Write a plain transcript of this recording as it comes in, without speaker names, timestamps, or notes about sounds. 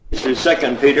to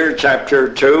 2 Peter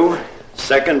chapter 2.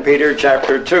 2 Peter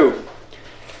chapter 2.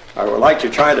 I would like to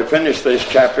try to finish this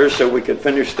chapter so we could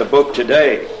finish the book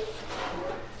today.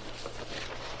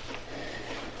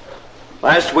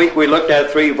 Last week we looked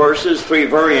at three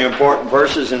very important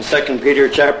verses in 2 Peter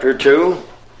chapter 2.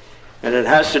 And it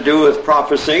has to do with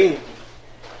prophecy,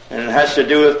 and it has to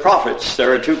do with prophets.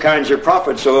 There are two kinds of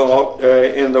prophets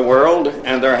in the world,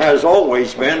 and there has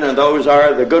always been, and those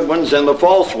are the good ones and the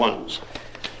false ones.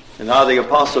 And now the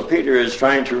Apostle Peter is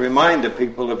trying to remind the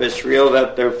people of Israel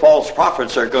that their false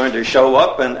prophets are going to show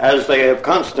up, and as they have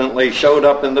constantly showed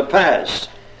up in the past,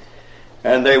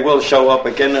 and they will show up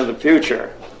again in the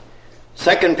future.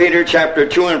 2 Peter chapter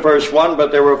 2 and verse 1,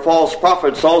 but there were false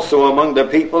prophets also among the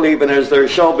people, even as there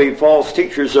shall be false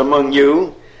teachers among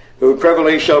you, who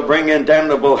privily shall bring in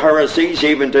damnable heresies,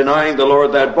 even denying the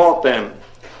Lord that bought them,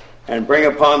 and bring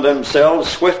upon themselves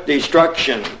swift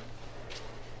destruction.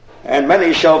 And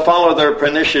many shall follow their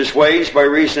pernicious ways, by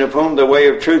reason of whom the way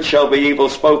of truth shall be evil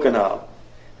spoken of.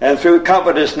 And through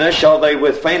covetousness shall they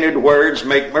with feigned words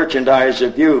make merchandise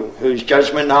of you, whose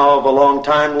judgment now of a long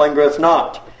time lingereth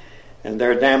not, and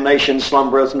their damnation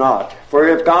slumbereth not. For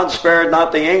if God spared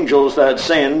not the angels that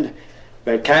sinned,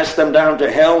 but cast them down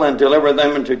to hell, and delivered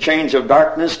them into chains of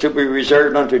darkness to be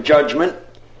reserved unto judgment,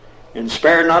 and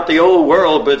spared not the old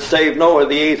world, but saved Noah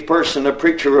the eighth person, a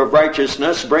preacher of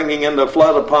righteousness, bringing in the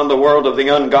flood upon the world of the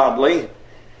ungodly,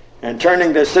 and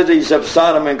turning the cities of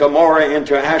Sodom and Gomorrah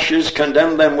into ashes,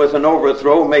 condemned them with an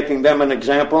overthrow, making them an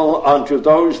example unto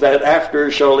those that after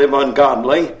shall live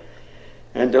ungodly,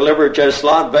 and delivered just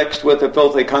Lot, vexed with the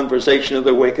filthy conversation of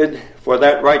the wicked. For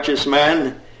that righteous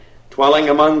man, dwelling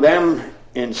among them,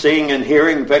 in seeing and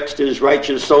hearing, vexed his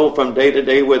righteous soul from day to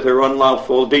day with her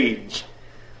unlawful deeds.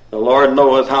 The Lord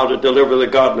knoweth how to deliver the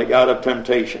godly out of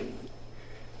temptation.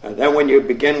 And then when you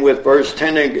begin with verse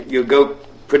 10, you go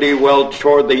pretty well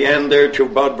toward the end there to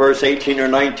about verse 18 or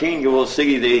 19, you will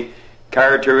see the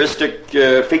characteristic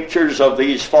features of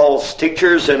these false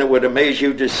teachers, and it would amaze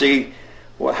you to see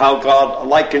how God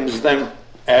likens them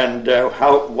and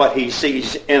what he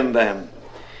sees in them.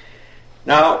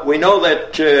 Now, we know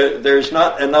that there's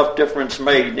not enough difference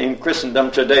made in Christendom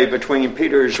today between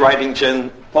Peter's writings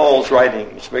and Paul's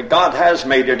writings, but God has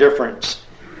made a difference.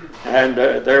 And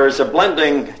there is a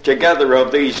blending together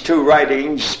of these two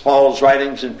writings, Paul's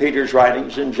writings and Peter's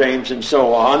writings and James and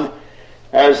so on,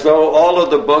 as though all of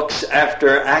the books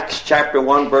after Acts chapter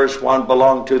 1 verse 1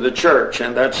 belong to the church,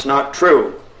 and that's not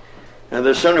true. And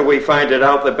the sooner we find it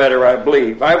out, the better, I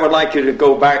believe. I would like you to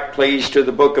go back, please, to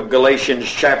the book of Galatians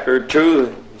chapter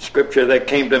 2, scripture that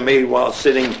came to me while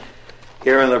sitting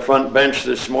here on the front bench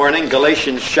this morning.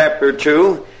 Galatians chapter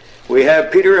 2. We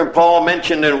have Peter and Paul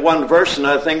mentioned in one verse, and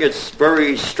I think it's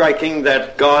very striking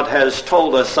that God has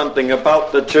told us something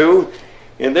about the two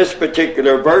in this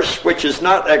particular verse, which is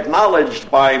not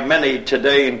acknowledged by many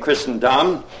today in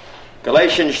Christendom.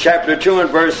 Galatians chapter 2 and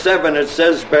verse 7, it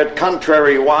says, but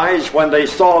contrariwise, when they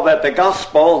saw that the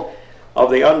gospel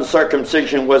of the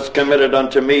uncircumcision was committed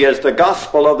unto me, as the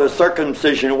gospel of the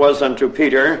circumcision was unto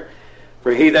Peter,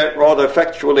 for he that wrought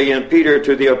effectually in Peter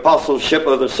to the apostleship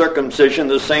of the circumcision,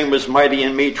 the same was mighty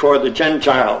in me toward the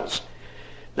Gentiles.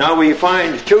 Now we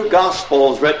find two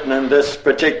gospels written in this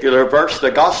particular verse, the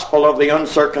gospel of the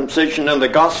uncircumcision and the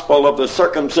gospel of the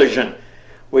circumcision.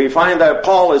 We find that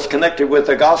Paul is connected with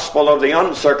the gospel of the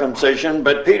uncircumcision,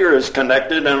 but Peter is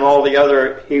connected, and all the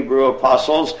other Hebrew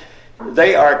apostles,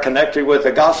 they are connected with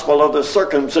the gospel of the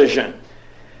circumcision.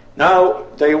 Now,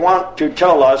 they want to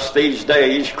tell us these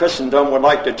days, Christendom would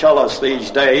like to tell us these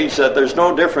days, that there's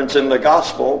no difference in the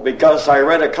gospel, because I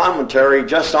read a commentary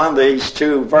just on these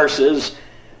two verses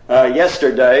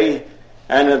yesterday,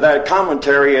 and in that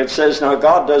commentary it says, now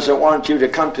God doesn't want you to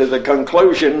come to the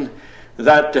conclusion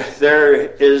that there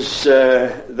is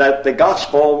that the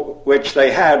gospel which they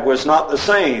had was not the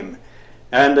same,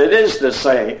 and it is the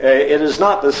same. It is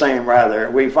not the same.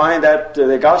 Rather, we find that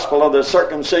the gospel of the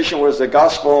circumcision was the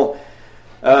gospel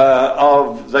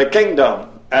of the kingdom,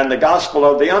 and the gospel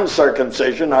of the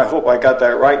uncircumcision, I hope I got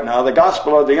that right now, the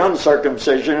gospel of the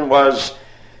uncircumcision was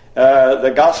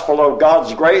the gospel of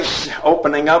God's grace,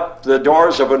 opening up the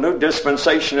doors of a new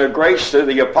dispensation of grace through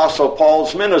the Apostle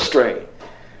Paul's ministry.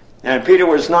 And Peter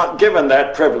was not given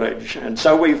that privilege. And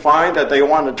so we find that they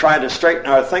want to try to straighten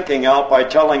our thinking out by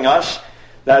telling us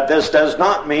that this does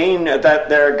not mean that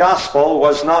their gospel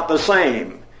was not the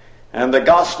same. And the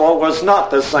gospel was not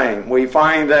the same. We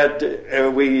find that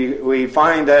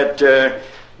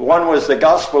one was the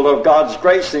gospel of God's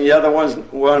grace, and the other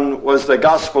one was the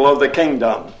gospel of the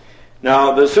kingdom.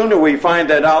 Now, the sooner we find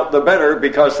that out, the better,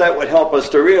 because that would help us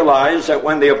to realize that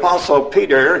when the Apostle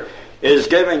Peter is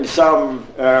giving some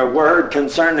word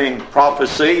concerning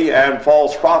prophecy and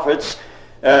false prophets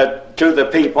to the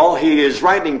people. He is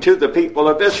writing to the people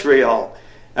of Israel.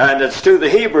 And it's to the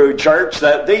Hebrew church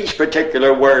that these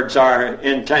particular words are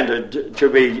intended to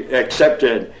be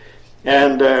accepted.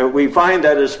 And we find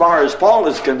that as far as Paul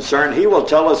is concerned, he will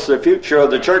tell us the future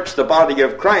of the church, the body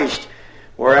of Christ,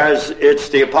 whereas it's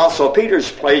the Apostle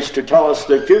Peter's place to tell us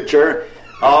the future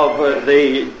of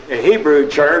the Hebrew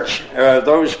church,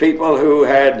 those people who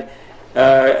had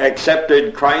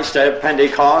accepted Christ at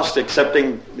Pentecost,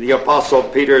 accepting the Apostle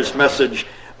Peter's message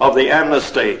of the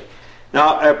amnesty.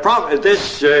 Now,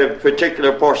 this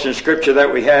particular portion of Scripture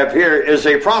that we have here is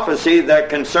a prophecy that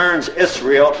concerns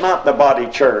Israel, not the body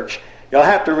church. You'll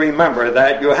have to remember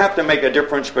that. You'll have to make a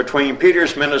difference between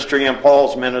Peter's ministry and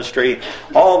Paul's ministry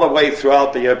all the way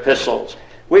throughout the epistles.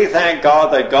 We thank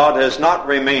God that God has not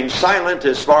remained silent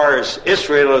as far as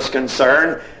Israel is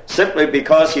concerned, simply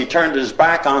because he turned his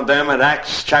back on them in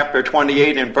Acts chapter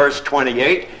 28 and verse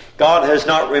 28. God has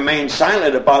not remained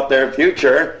silent about their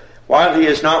future. While he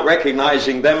is not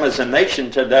recognizing them as a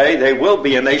nation today, they will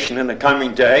be a nation in the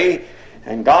coming day.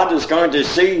 And God is going to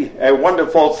see a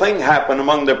wonderful thing happen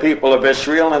among the people of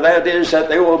Israel, and that is that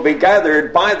they will be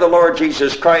gathered by the Lord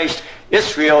Jesus Christ,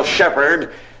 Israel's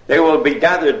shepherd. They will be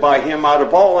gathered by him out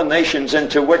of all the nations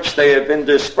into which they have been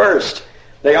dispersed.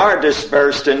 They are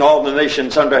dispersed in all the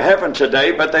nations under heaven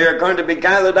today, but they are going to be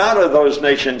gathered out of those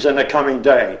nations in the coming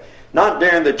day. Not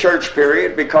during the church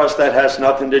period, because that has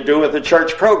nothing to do with the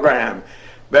church program.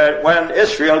 But when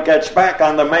Israel gets back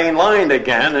on the main line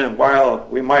again, and while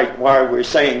we're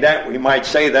saying that, we might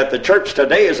say that the church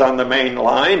today is on the main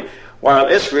line, while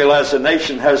Israel as a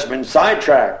nation has been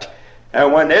sidetracked.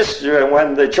 And when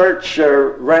the church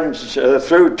runs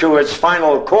through to its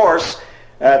final course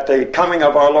at the coming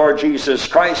of our Lord Jesus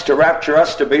Christ to rapture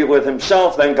us to be with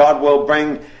himself, then God will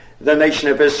bring the nation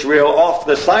of Israel off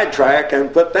the sidetrack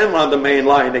and put them on the main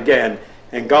line again.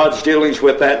 And God's dealings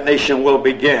with that nation will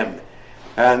begin.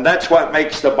 And that's what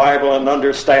makes the Bible an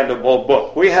understandable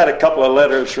book. We had a couple of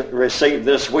letters received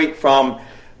this week from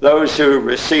those who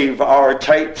receive our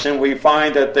tapes, and we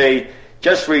find that they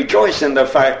just rejoice in the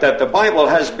fact that the Bible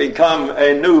has become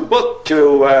a new book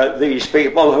to these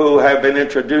people who have been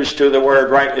introduced to the Word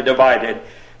rightly divided.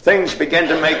 Things begin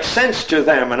to make sense to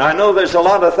them. And I know there's a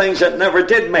lot of things that never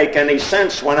did make any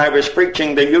sense when I was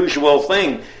preaching the usual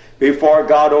thing before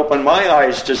God opened my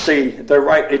eyes to see the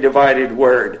rightly divided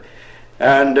Word.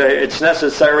 And it's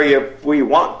necessary, if we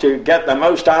want to get the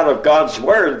most out of God's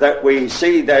Word, that we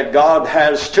see that God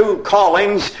has two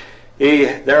callings.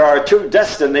 There are two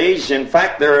destinies. In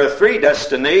fact, there are three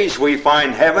destinies. We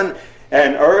find heaven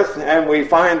and earth, and we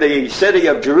find the city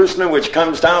of Jerusalem, which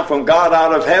comes down from God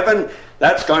out of heaven.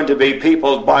 That's going to be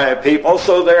peopled by a people.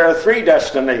 So there are three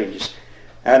destinies.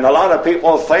 And a lot of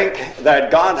people think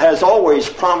that God has always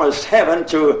promised heaven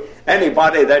to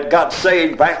anybody that got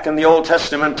saved back in the Old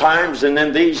Testament times and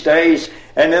in these days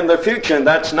and in the future. And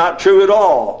that's not true at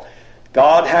all.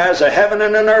 God has a heaven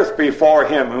and an earth before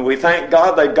him. And we thank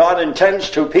God that God intends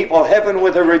to people heaven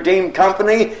with a redeemed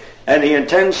company, and he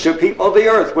intends to people the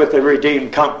earth with a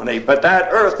redeemed company. But that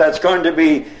earth that's going to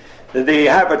be the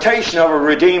habitation of a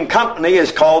redeemed company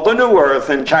is called the new earth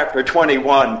in chapter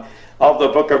 21 of the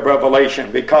book of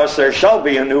Revelation, because there shall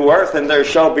be a new earth and there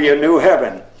shall be a new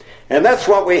heaven. And that's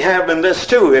what we have in this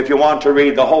too, if you want to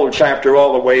read the whole chapter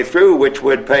all the way through, which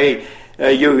would pay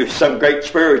you some great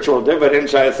spiritual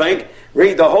dividends, I think.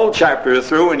 Read the whole chapter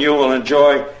through and you will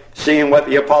enjoy seeing what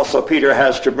the Apostle Peter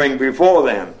has to bring before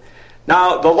them.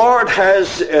 Now, the Lord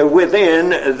has, within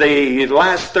the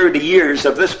last 30 years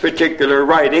of this particular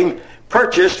writing,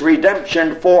 purchased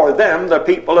redemption for them, the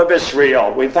people of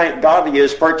Israel. We thank God he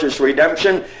has purchased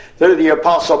redemption through the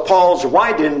Apostle Paul's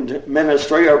widened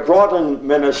ministry or broadened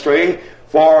ministry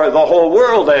for the whole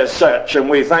world as such, and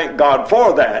we thank God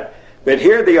for that. But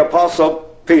here the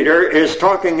Apostle Peter is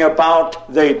talking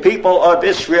about the people of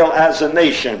Israel as a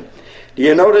nation. Do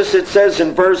you notice it says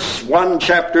in verse 1,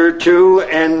 chapter 2,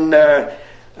 and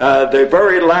the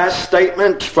very last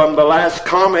statement from the last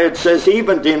comma, it says,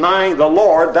 even denying the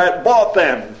Lord that bought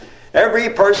them. Every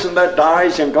person that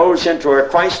dies and goes into a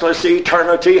Christless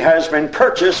eternity has been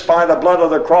purchased by the blood of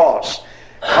the cross.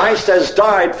 Christ has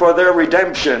died for their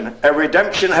redemption. A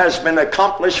redemption has been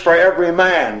accomplished for every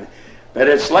man. But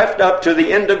it's left up to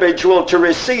the individual to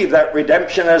receive that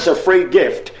redemption as a free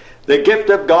gift. The gift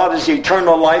of God is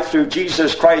eternal life through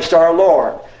Jesus Christ our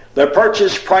Lord. The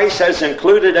purchase price has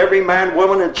included every man,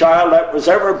 woman, and child that was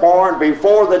ever born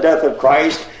before the death of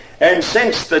Christ and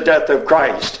since the death of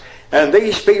Christ. And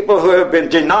these people who have been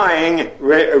denying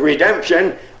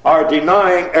redemption are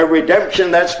denying a redemption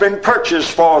that's been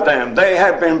purchased for them. They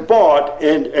have been bought,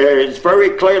 and it's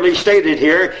very clearly stated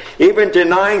here, even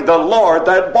denying the Lord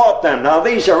that bought them. Now,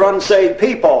 these are unsaved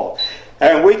people.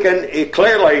 And we can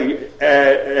clearly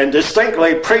and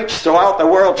distinctly preach throughout the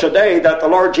world today that the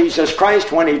Lord Jesus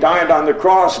Christ, when he died on the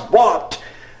cross, bought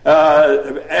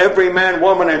every man,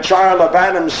 woman, and child of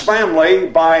Adam's family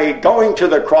by going to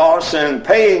the cross and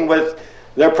paying with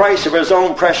the price of his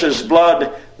own precious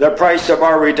blood, the price of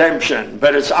our redemption.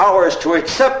 But it's ours to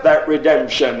accept that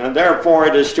redemption, and therefore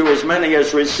it is to as many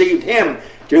as received him,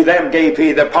 to them gave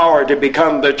he the power to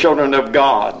become the children of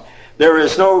God. There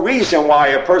is no reason why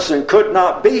a person could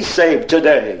not be saved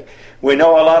today. We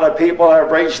know a lot of people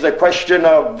have raised the question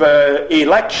of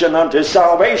election unto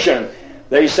salvation.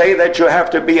 They say that you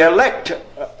have to be an elect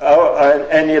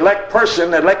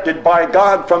person, elected by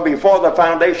God from before the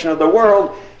foundation of the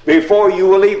world, before you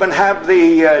will even have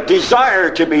the desire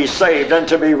to be saved and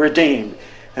to be redeemed.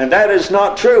 And that is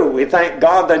not true. We thank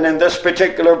God that in this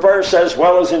particular verse, as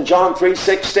well as in John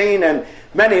 3:16 and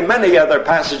many, many other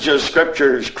passages of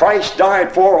Scriptures, Christ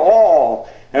died for all.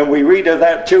 And we read of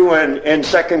that too in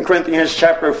 2 Corinthians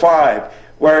chapter 5,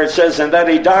 where it says, and that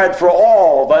he died for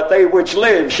all, that they which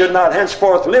live should not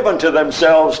henceforth live unto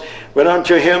themselves, but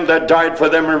unto him that died for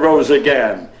them and rose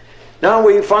again. Now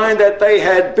we find that they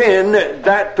had been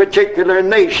that particular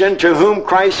nation to whom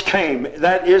Christ came.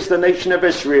 That is the nation of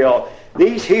Israel.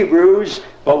 These Hebrews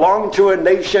belong to a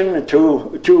nation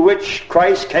to which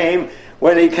Christ came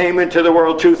when he came into the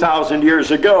world 2,000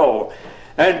 years ago.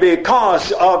 And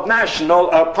because of national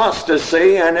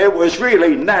apostasy, and it was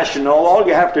really national, all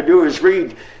you have to do is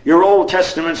read your Old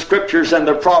Testament scriptures and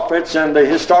the prophets and the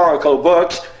historical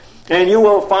books, and you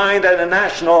will find that a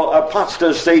national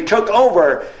apostasy took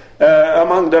over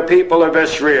among the people of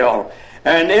Israel.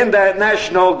 And in that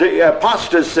national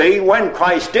apostasy, when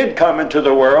Christ did come into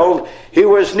the world, he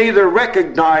was neither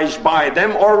recognized by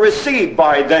them or received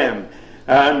by them.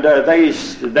 And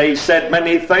they said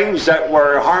many things that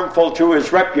were harmful to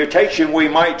his reputation, we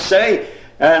might say,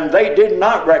 and they did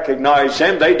not recognize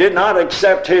him. They did not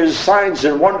accept his signs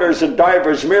and wonders and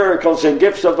divers miracles and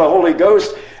gifts of the Holy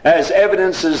Ghost as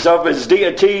evidences of his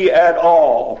deity at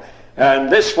all.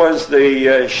 And this was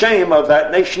the shame of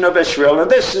that nation of Israel. And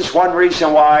this is one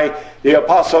reason why the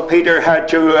Apostle Peter had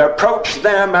to approach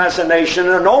them as a nation,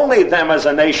 and only them as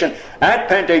a nation, at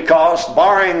Pentecost,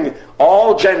 barring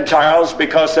all Gentiles,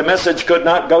 because the message could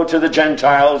not go to the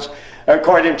Gentiles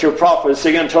according to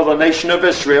prophecy until the nation of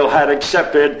Israel had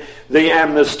accepted the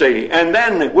amnesty. And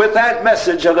then with that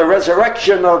message of the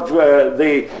resurrection of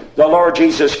the Lord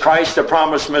Jesus Christ, the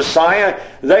promised Messiah,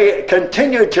 they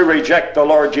continued to reject the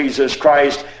Lord Jesus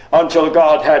Christ until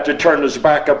God had to turn his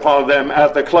back upon them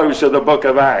at the close of the book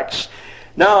of Acts.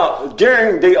 Now,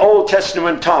 during the Old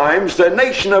Testament times, the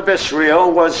nation of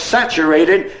Israel was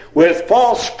saturated with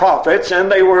false prophets, and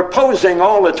they were posing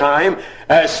all the time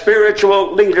as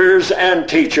spiritual leaders and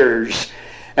teachers.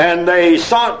 And they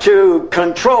sought to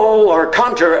control or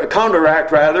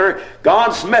counteract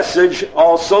God's message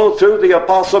also through the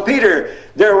Apostle Peter.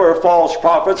 There were false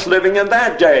prophets living in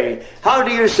that day. How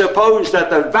do you suppose that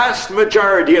the vast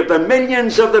majority of the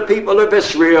millions of the people of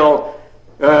Israel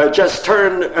just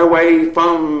turned away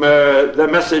from the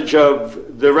message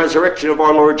of the resurrection of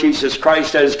our Lord Jesus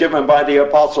Christ as given by the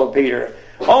Apostle Peter?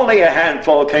 Only a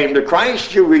handful came to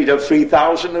Christ. You read of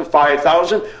 3,000, of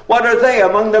 5,000. What are they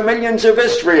among the millions of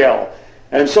Israel?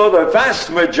 And so the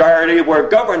vast majority were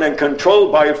governed and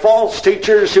controlled by false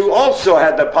teachers who also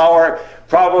had the power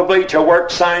probably to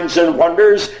work signs and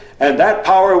wonders, and that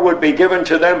power would be given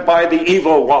to them by the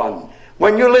evil one.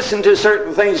 When you listen to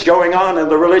certain things going on in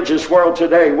the religious world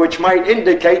today, which might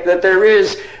indicate that there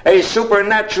is a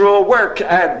supernatural work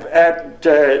at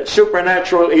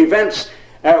supernatural events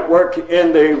at work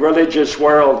in the religious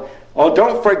world,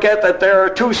 don't forget that there are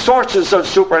two sources of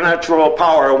supernatural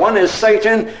power. One is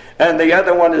Satan, and the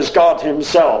other one is God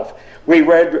himself. We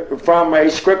read from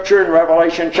a scripture in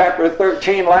Revelation chapter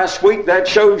 13 last week that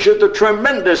shows you the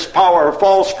tremendous power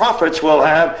false prophets will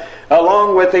have,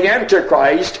 along with the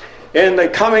Antichrist, in the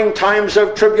coming times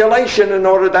of tribulation, in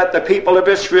order that the people of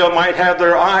Israel might have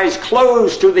their eyes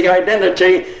closed to the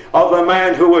identity of the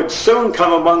man who would soon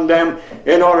come among them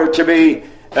in order to be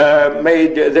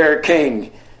made their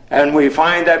king. And we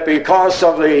find that because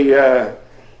of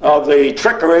the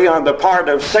trickery on the part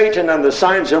of Satan and the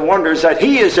signs and wonders that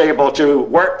he is able to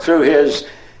work through his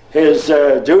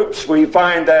dupes, we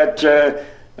find that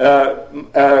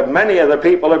many of the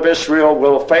people of Israel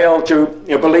will fail to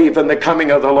believe in the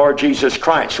coming of the Lord Jesus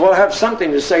Christ. We'll have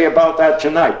something to say about that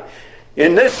tonight.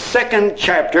 In this second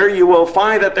chapter, you will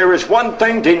find that there is one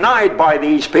thing denied by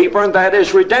these people, and that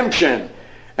is redemption.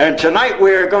 And tonight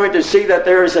we are going to see that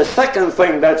there is a second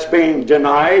thing that's being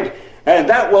denied, and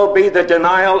that will be the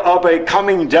denial of a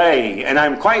coming day. And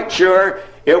I'm quite sure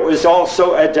it was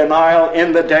also a denial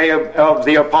in the day of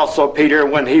the Apostle Peter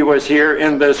when he was here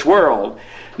in this world.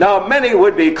 Now, many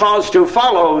would be caused to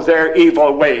follow their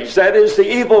evil ways. That is, the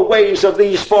evil ways of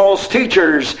these false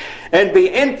teachers, and be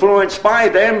influenced by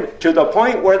them to the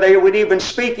point where they would even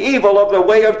speak evil of the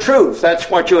way of truth. That's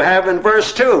what you have in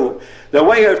verse 2. The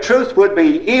way of truth would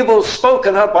be evil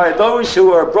spoken of by those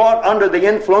who are brought under the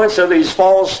influence of these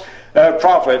false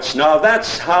prophets. Now,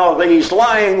 that's how these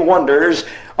lying wonders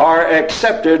are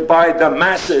accepted by the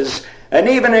masses. And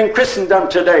even in Christendom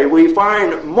today, we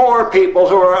find more people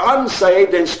who are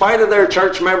unsaved in spite of their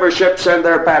church memberships and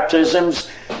their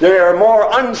baptisms. There are more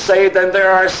unsaved than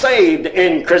there are saved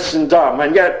in Christendom,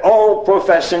 and yet all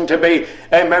professing to be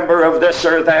a member of this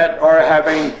or that, or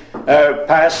having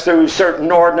passed through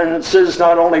certain ordinances,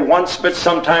 not only once, but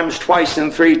sometimes twice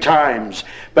and three times.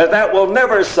 But that will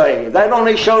never save. That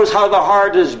only shows how the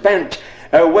heart is bent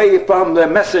away from the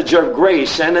message of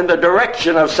grace and in the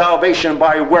direction of salvation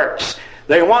by works.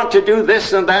 They want to do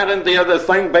this and that and the other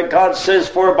thing, but God says,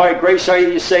 for by grace are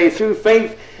ye saved through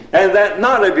faith, and that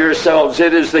not of yourselves,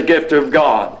 it is the gift of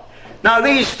God. Now,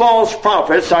 these false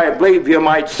prophets, I believe you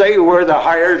might say, were the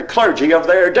hired clergy of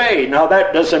their day. Now,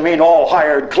 that doesn't mean all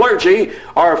hired clergy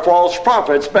are false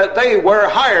prophets, but they were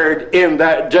hired in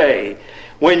that day.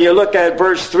 When you look at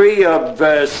verse 3 of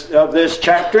this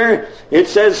chapter, it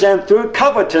says, and through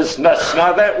covetousness.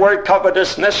 Now that word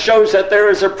covetousness shows that there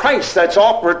is a price that's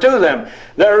offered to them.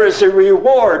 There is a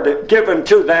reward given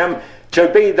to them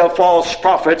to be the false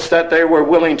prophets that they were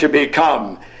willing to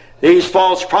become. These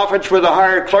false prophets were the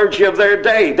hired clergy of their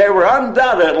day. They were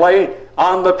undoubtedly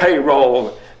on the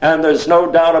payroll. And there's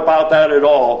no doubt about that at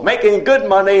all. Making good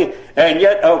money and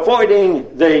yet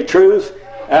avoiding the truth.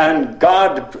 And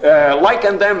God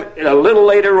likened them a little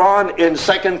later on in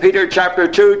 2 Peter chapter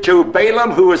 2 to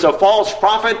Balaam, who was a false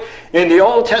prophet in the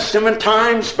Old Testament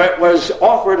times, but was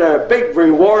offered a big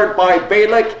reward by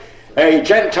Balak, a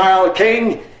Gentile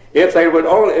king, if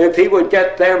he would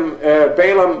get them,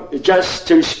 Balaam, just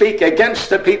to speak against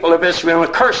the people of Israel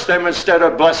and curse them instead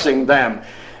of blessing them.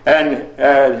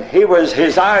 And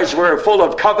his eyes were full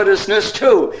of covetousness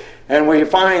too. And we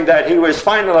find that he was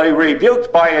finally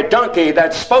rebuked by a donkey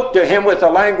that spoke to him with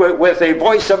a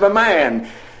voice of a man.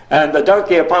 And the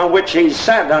donkey upon which he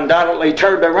sat undoubtedly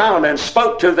turned around and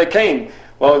spoke to the king,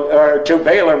 or to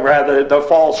Balaam rather, the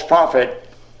false prophet.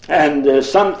 And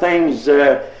some things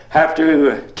have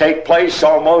to take place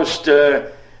almost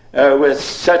with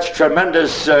such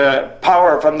tremendous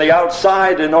power from the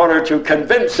outside in order to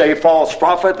convince a false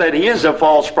prophet that he is a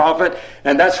false prophet,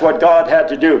 and that's what God had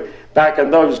to do back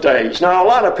in those days. Now, a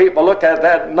lot of people look at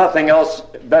that nothing else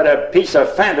but a piece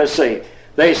of fantasy.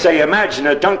 They say, imagine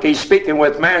a donkey speaking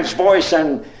with man's voice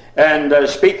and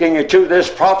speaking to this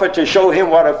prophet to show him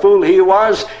what a fool he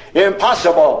was.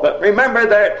 Impossible. But remember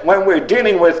that when we're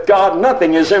dealing with God,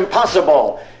 nothing is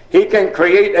impossible. He can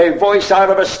create a voice out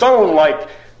of a stone, like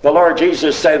the Lord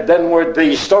Jesus said, then would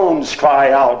the stones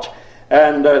cry out.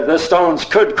 And the stones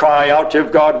could cry out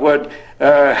if God would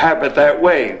have it that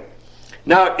way.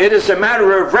 Now, it is a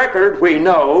matter of record, we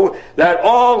know, that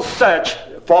all such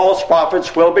false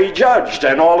prophets will be judged,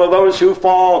 and all of those who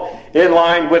fall in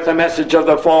line with the message of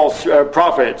the false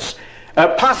prophets.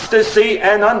 Apostasy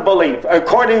and unbelief.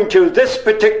 According to this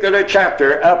particular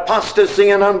chapter, apostasy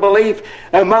and unbelief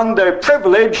among the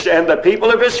privileged, and the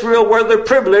people of Israel were the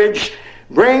privileged,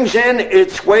 brings in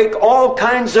its wake all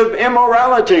kinds of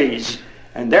immoralities.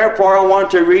 And therefore I want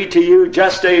to read to you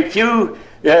just a few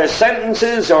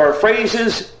sentences or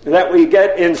phrases that we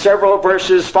get in several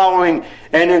verses following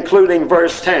and including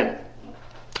verse 10.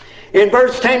 In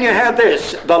verse 10 you have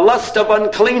this: the lust of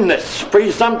uncleanness,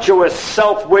 presumptuous,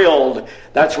 self-willed.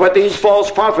 That's what these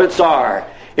false prophets are.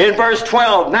 In verse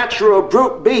 12, natural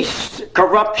brute beasts,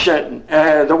 corruption.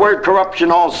 The word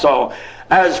corruption also.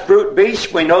 As brute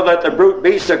beasts, we know that the brute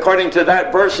beasts, according to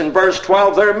that verse in verse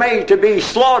 12, they're made to be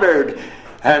slaughtered.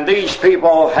 And these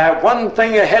people have one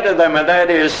thing ahead of them, and that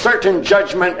is certain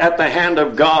judgment at the hand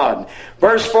of God.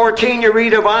 Verse 14, you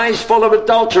read of eyes full of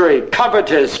adultery,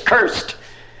 covetous, cursed.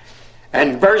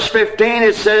 And verse 15,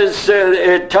 it says,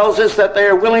 it tells us that they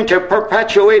are willing to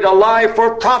perpetuate a lie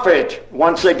for profit.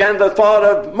 Once again, the thought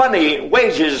of money,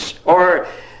 wages, or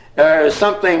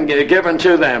something given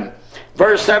to them.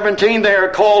 Verse 17, they are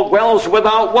called wells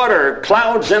without water,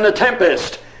 clouds in a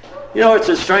tempest. You know, it's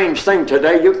a strange thing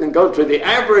today. You can go to the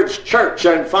average church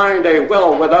and find a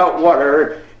well without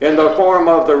water in the form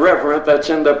of the reverend that's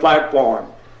in the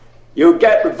platform. You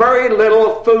get very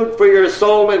little food for your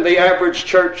soul in the average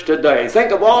church today.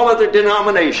 Think of all of the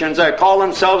denominations that call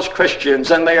themselves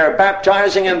Christians, and they are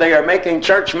baptizing and they are making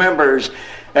church members.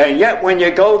 And yet when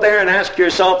you go there and ask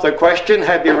yourself the question,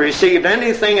 have you received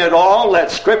anything at all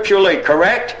that's scripturally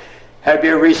correct? Have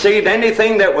you received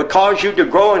anything that would cause you to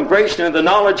grow in grace and in the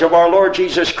knowledge of our Lord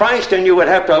Jesus Christ? And you would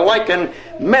have to liken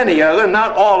many of them,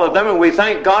 not all of them, and we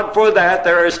thank God for that.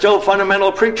 There are still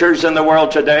fundamental preachers in the world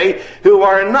today who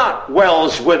are not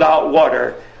wells without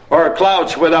water or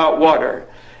clouds without water.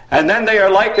 And then they are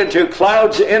likened to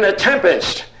clouds in a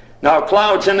tempest. Now,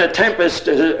 clouds in a tempest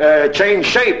change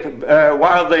shape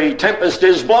while the tempest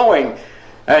is blowing.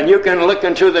 And you can look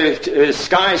into the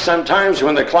sky sometimes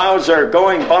when the clouds are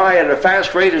going by at a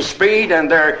fast rate of speed and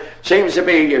there seems to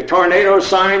be tornado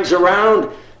signs around,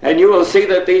 and you will see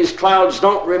that these clouds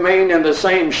don't remain in the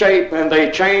same shape and they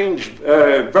change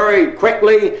very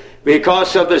quickly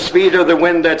because of the speed of the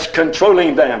wind that's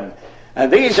controlling them.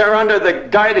 And these are under the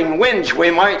guiding winds, we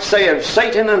might say, of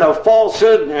Satan and of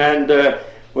falsehood, and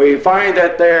we find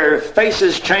that their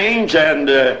faces change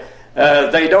and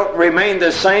they don't remain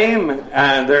the same,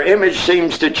 and their image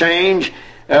seems to change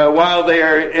while they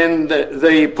are in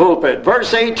the pulpit.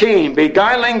 Verse 18,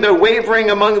 beguiling the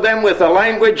wavering among them with the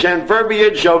language and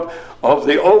verbiage of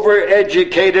the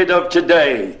overeducated of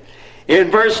today. In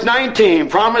verse 19,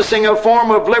 promising a form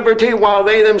of liberty while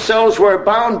they themselves were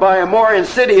bound by a more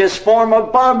insidious form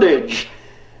of bondage.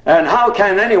 And how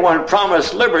can anyone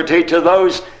promise liberty to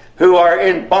those who are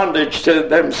in bondage to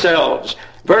themselves?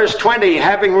 Verse 20,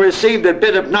 having received a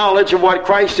bit of knowledge of what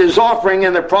Christ is offering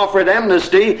in the proffered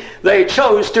amnesty, they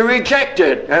chose to reject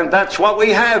it. And that's what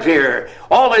we have here.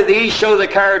 All of these show the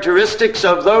characteristics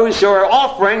of those who are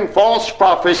offering false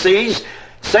prophecies,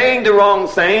 saying the wrong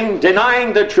thing,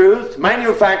 denying the truth,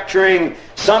 manufacturing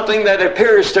something that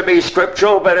appears to be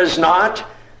scriptural but is not.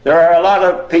 There are a lot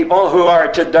of people who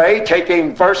are today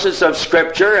taking verses of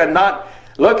Scripture and not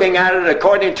looking at it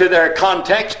according to their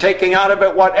context, taking out of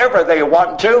it whatever they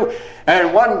want to.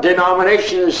 And one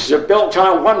denomination is built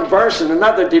on one verse and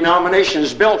another denomination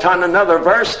is built on another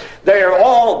verse. They are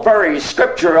all very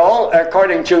scriptural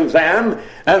according to them,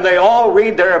 and they all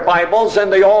read their Bibles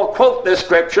and they all quote the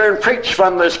Scripture and preach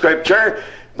from the Scripture.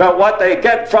 But what they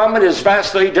get from it is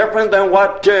vastly different than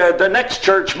what the next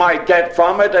church might get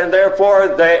from it, and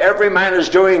therefore every man is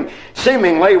doing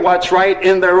seemingly what's right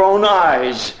in their own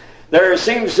eyes. There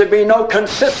seems to be no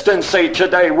consistency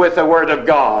today with the Word of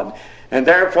God. And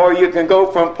therefore you can go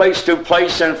from place to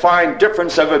place and find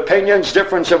difference of opinions,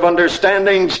 difference of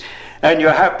understandings, and you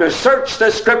have to search the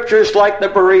Scriptures like the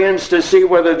Bereans to see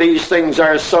whether these things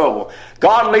are so.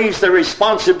 God leaves the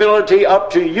responsibility up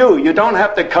to you. You don't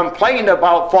have to complain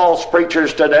about false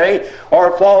preachers today,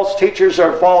 or false teachers,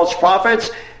 or false prophets,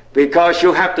 because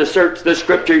you have to search the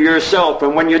Scripture yourself.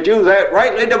 And when you do that,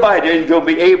 rightly divided, you'll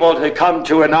be able to come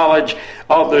to a knowledge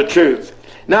of the truth.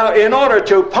 Now, in order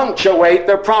to punctuate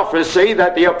the prophecy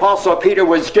that the Apostle Peter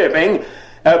was giving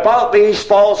about these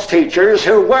false teachers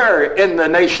who were in the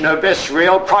nation of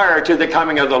Israel prior to the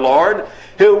coming of the Lord,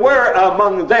 who were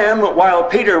among them while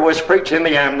Peter was preaching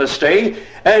the amnesty,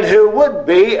 and who would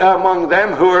be among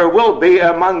them, who will be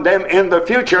among them in the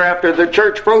future after the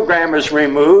church program is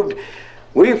removed,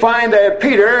 we find that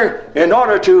Peter, in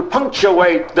order to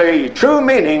punctuate the true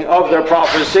meaning of the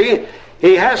prophecy,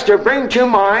 he has to bring to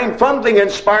mind from the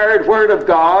inspired Word of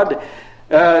God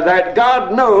that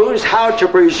God knows how to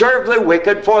preserve the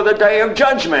wicked for the day of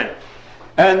judgment.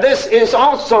 And this is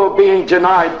also being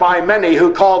denied by many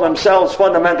who call themselves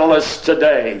fundamentalists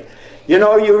today. You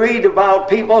know, you read about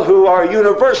people who are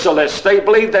universalists. They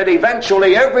believe that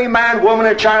eventually every man, woman,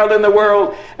 and child in the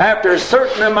world, after a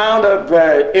certain amount of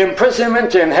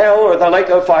imprisonment in hell or the lake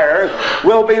of fire,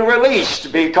 will be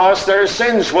released because their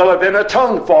sins will have been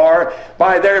atoned for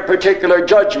by their particular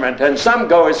judgment. And some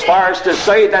go as far as to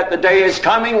say that the day is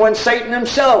coming when Satan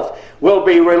himself will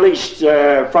be released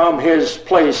from his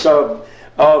place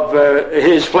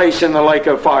his place in the lake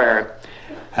of fire.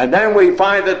 And then we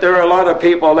find that there are a lot of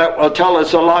people that will tell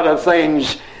us a lot of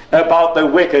things about the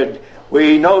wicked.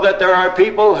 We know that there are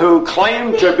people who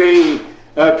claim to be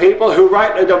people who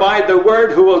rightly divide the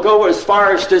word, who will go as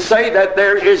far as to say that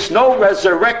there is no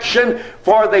resurrection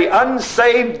for the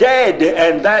unsaved dead,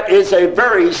 and that is a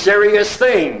very serious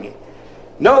thing.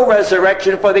 No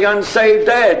resurrection for the unsaved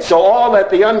dead. So all that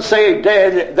the unsaved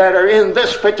dead that are in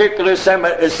this particular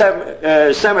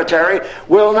cemetery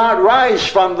will not rise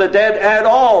from the dead at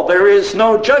all. There is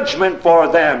no judgment for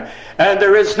them. And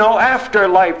there is no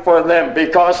afterlife for them,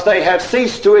 because they have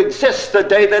ceased to exist the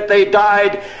day that they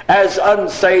died as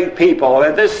unsaved people.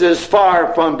 And this is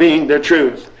far from being the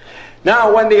truth.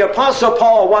 Now, when the Apostle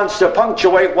Paul wants to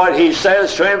punctuate what he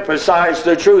says to emphasize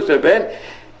the truth of it,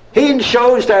 he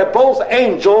shows that both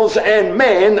angels and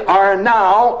men are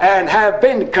now and have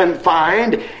been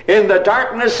confined in the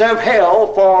darkness of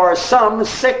hell for some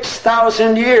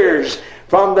 6,000 years,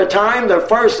 from the time the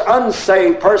first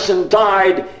unsaved person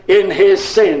died in his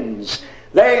sins.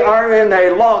 They are in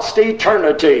a lost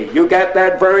eternity. You get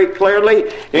that very clearly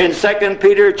in 2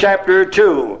 Peter chapter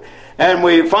 2. And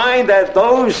we find that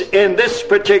those in this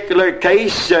particular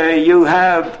case, you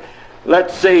have,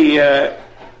 let's see,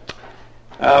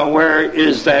 where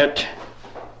is that?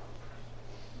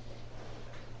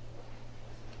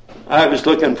 I was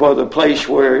looking for the place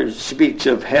where it speaks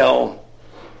of hell.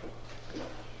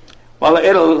 Well,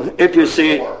 if you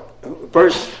see it,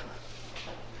 verse,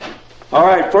 all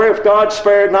right, for if God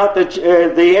spared not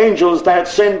the angels that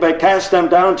sinned, but cast them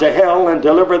down to hell and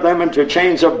delivered them into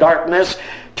chains of darkness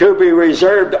to be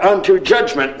reserved unto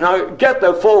judgment. Now, get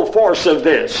the full force of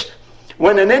this.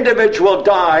 When an individual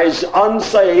dies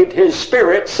unsaved, his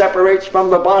spirit separates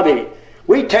from the body.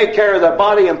 We take care of the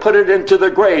body and put it into the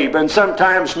grave, and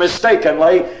sometimes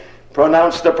mistakenly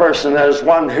pronounce the person as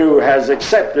one who has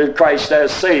accepted Christ as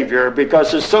Savior,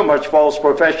 because there's so much false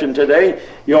profession today.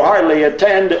 You hardly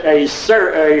attend a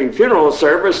funeral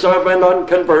service of an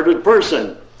unconverted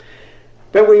person.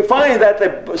 But we find that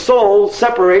the soul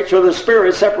separates, or the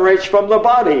spirit separates from the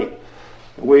body.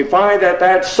 We find that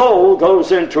that soul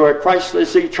goes into a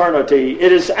Christless eternity.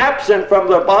 It is absent from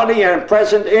the body and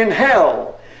present in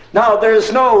hell. Now,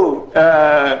 there's no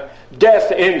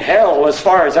death in hell as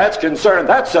far as that's concerned.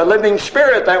 That's a living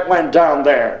spirit that went down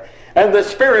there. And the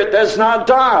spirit does not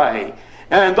die.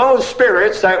 And those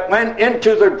spirits that went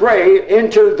into the grave,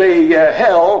 into the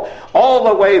hell, all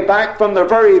the way back from the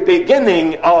very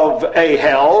beginning of a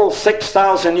hell,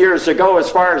 6,000 years ago as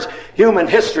far as human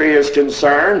history is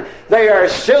concerned, they are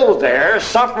still there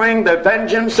suffering the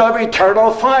vengeance of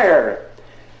eternal fire.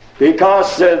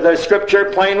 Because the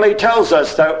Scripture plainly tells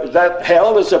us that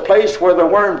hell is a place where the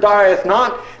worm dieth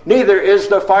not, neither is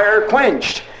the fire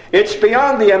quenched. It's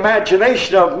beyond the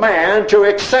imagination of man to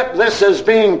accept this as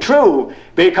being true,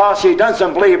 because he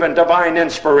doesn't believe in divine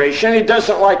inspiration. He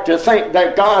doesn't like to think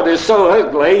that God is so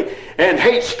ugly and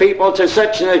hates people to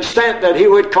such an extent that he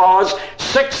would cause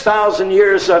 6,000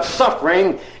 years of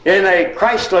suffering in a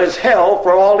Christless hell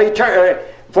for all eternity,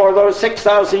 for those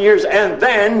 6,000 years, and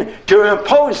then to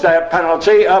impose that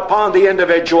penalty upon the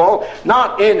individual,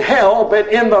 not in hell,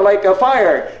 but in the lake of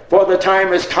fire. For the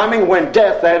time is coming when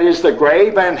death, that is the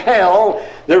grave, and hell,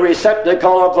 the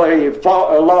receptacle of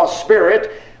the lost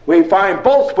spirit, we find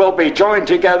both will be joined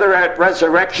together at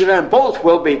resurrection, and both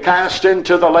will be cast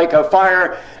into the lake of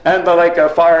fire, and the lake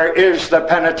of fire is the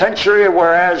penitentiary,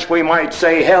 whereas we might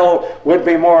say hell would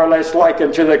be more or less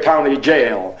likened to the county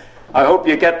jail. I hope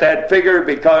you get that figure,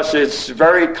 because it's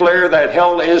very clear that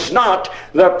hell is not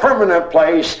the permanent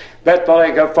place, but the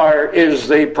lake of fire is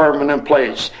the permanent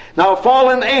place. Now,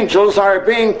 fallen angels are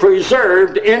being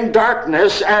preserved in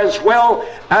darkness as well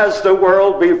as the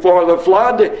world before the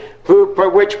flood,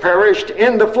 which perished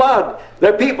in the flood.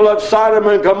 The people of Sodom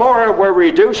and Gomorrah were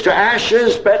reduced to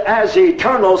ashes, but as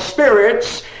eternal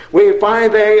spirits, we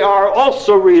find they are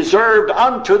also reserved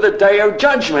unto the day of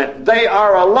judgment. They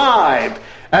are alive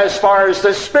as far as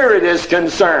the spirit is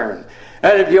concerned.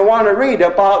 And if you want to read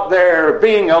about their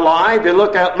being alive, you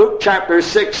look at Luke chapter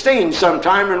 16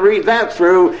 sometime and read that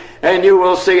through, and you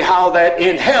will see how that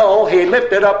in hell he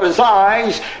lifted up his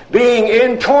eyes, being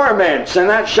in torments. And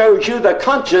that shows you the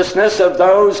consciousness of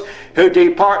those who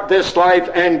depart this life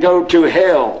and go to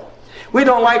hell. We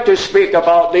don't like to speak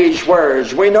about these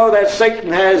words. We know that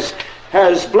Satan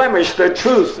has blemished the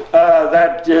truth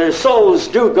that souls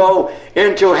do go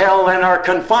into hell and are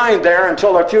confined there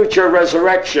until a future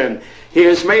resurrection. He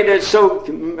has made it so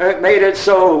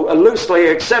loosely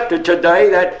accepted today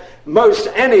that most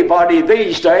anybody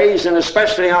these days, and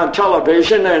especially on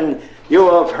television, and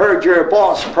you have heard your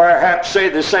boss perhaps say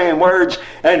the same words,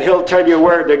 and he'll tell you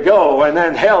where to go, and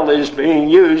then hell is being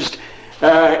used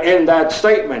in that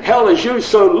statement. Hell is used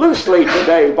so loosely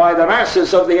today by the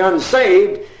masses of the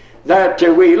unsaved that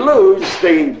we lose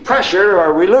the pressure,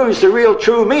 or we lose the real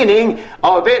true meaning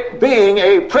of it being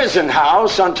a prison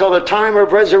house until the time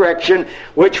of resurrection,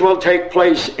 which will take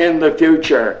place in the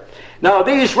future. Now,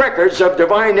 these records of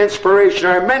divine inspiration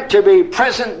are meant to be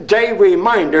present-day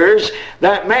reminders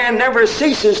that man never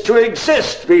ceases to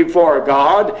exist before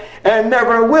God and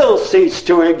never will cease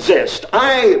to exist.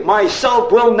 I,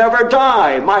 myself, will never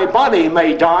die. My body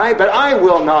may die, but I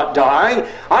will not die.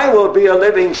 I will be a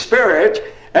living spirit,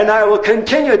 and I will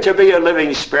continue to be a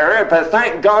living spirit, but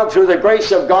thank God through the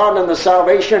grace of God and the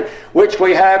salvation which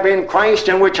we have in Christ,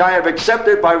 and which I have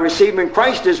accepted by receiving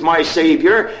Christ as my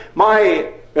Savior,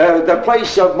 the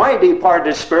place of my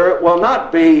departed spirit will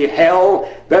not be hell,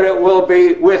 but it will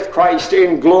be with Christ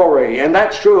in glory. And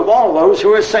that's true of all those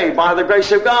who are saved by the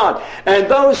grace of God. And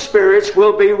those spirits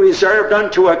will be reserved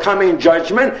unto a coming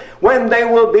judgment, when they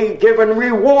will be given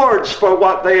rewards for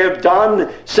what they have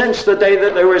done since the day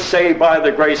that they were saved by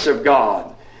the grace of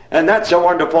God. And that's a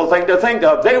wonderful thing to think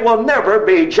of. They will never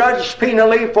be judged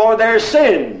penally for their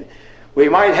sin. We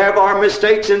might have our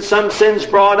mistakes and some sins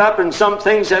brought up and some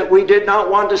things that we did not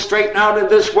want to straighten out in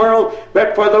this world,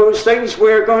 but for those things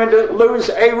we're going to lose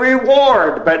a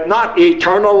reward, but not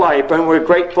eternal life, and we're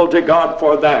grateful to God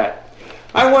for that.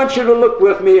 I want you to look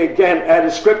with me again at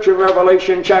a scripture,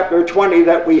 Revelation chapter 20,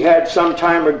 that we had some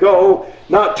time ago,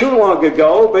 not too long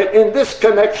ago, but in this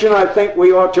connection I think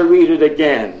we ought to read it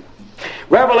again.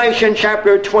 Revelation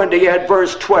chapter 20 at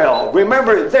verse 12.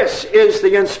 Remember, this is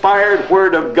the inspired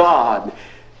Word of God.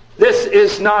 This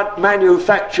is not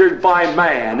manufactured by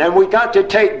man. And we got to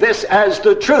take this as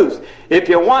the truth. If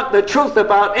you want the truth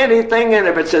about anything, and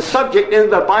if it's a subject in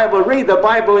the Bible, read the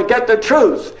Bible and get the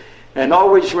truth. And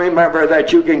always remember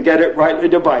that you can get it rightly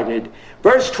divided.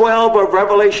 Verse 12 of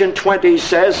Revelation 20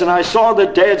 says, "And I saw the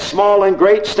dead, small and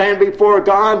great, stand before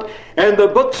God, and the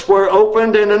books were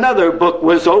opened, and another book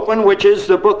was opened, which is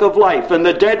the book of life. And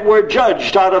the dead were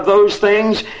judged out of those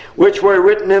things which were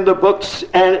written in the books,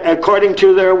 and according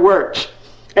to their works.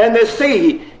 And the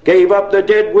sea gave up the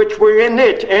dead which were in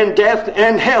it, and death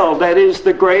and hell," that is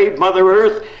the grave, Mother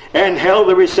Earth, "and hell,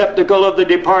 the receptacle of the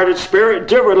departed spirit,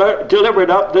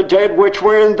 delivered up the dead which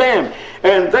were in them.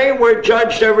 And they were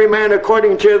judged every man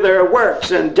according to their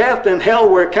works. And death and hell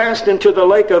were cast into the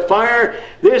lake of fire.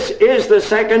 This is the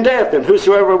second death. And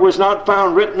whosoever was not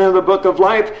found written in the book of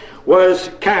life was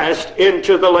cast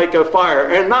into the lake of fire.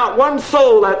 And not one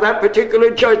soul at that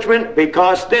particular judgment,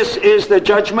 because this is the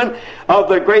judgment of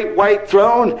the great white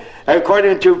throne,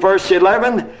 according to verse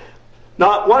 11,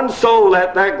 not one soul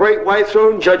at that great white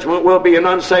throne judgment will be an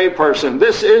unsaved person.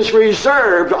 This is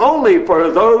reserved only for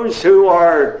those who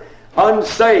are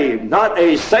unsaved. Not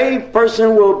a saved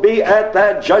person will be at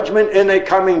that judgment in a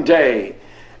coming day,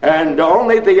 and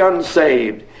only the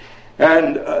unsaved.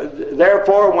 And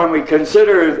therefore, when we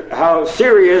consider how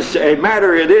serious a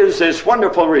matter it is, this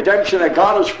wonderful redemption that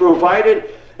God has provided,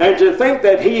 and to think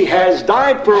that He has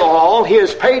died for all, He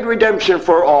has paid redemption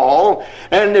for all,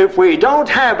 and if we don't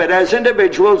have it as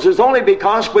individuals, it's only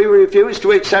because we refuse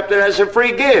to accept it as a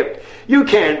free gift. You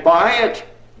can't buy it.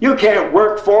 You can't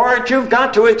work for it. You've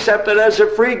got to accept it as a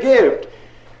free gift.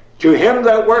 To him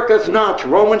that worketh not,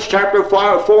 Romans chapter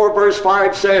 4 verse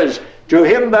 5 says, "To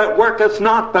him that worketh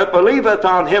not, but believeth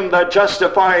on him that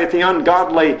justifieth the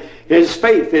ungodly, his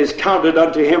faith is counted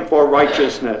unto him for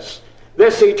righteousness."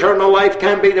 This eternal life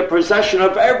can be the possession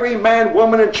of every man,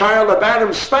 woman, and child of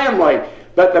Adam's family,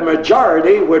 but the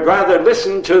majority would rather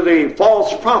listen to the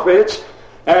false prophets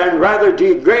and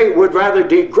would rather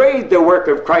degrade the work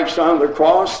of Christ on the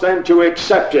cross than to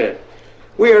accept it.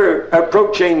 We're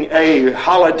approaching a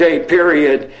holiday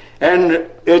period, and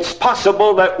it's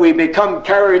possible that we become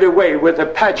carried away with the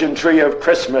pageantry of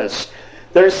Christmas.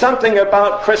 There's something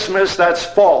about Christmas that's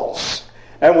false,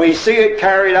 and we see it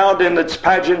carried out in its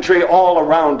pageantry all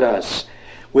around us.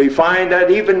 We find that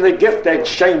even the gift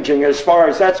exchanging, as far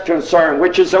as that's concerned,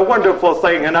 which is a wonderful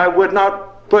thing, and I would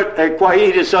not put a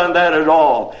quietus on that at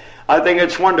all. I think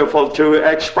it's wonderful to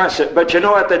express it. But you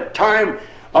know, at the time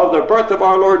of the birth of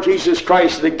our Lord Jesus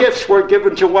Christ, the gifts were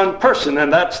given to one person,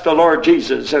 and that's the Lord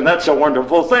Jesus, and that's a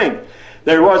wonderful thing.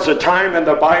 There was a time in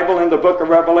the Bible, in the book of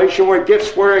Revelation, where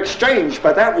gifts were exchanged,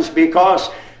 but that was because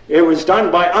it was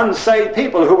done by unsaved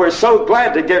people who were so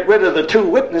glad to get rid of the two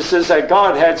witnesses that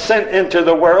God had sent into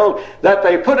the world that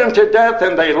they put them to death,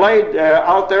 and they laid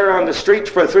out there on the streets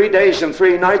for 3 days and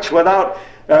 3 nights without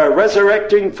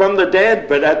resurrecting from the dead.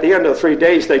 But at the end of 3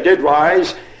 days they did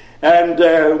rise,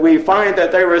 and we find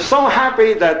that they were so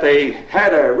happy that they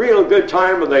had a real good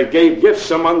time, and they gave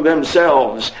gifts among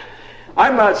themselves.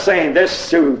 I'm not saying this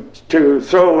to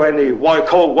throw any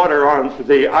cold water on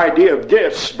the idea of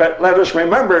gifts, but let us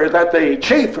remember that the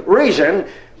chief reason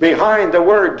behind the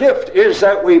word gift is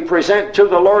that we present to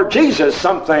the Lord Jesus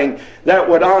something that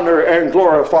would honor and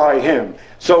glorify Him.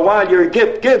 So while you're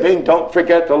gift giving, don't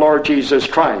forget the Lord Jesus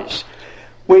Christ.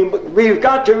 We've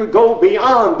got to go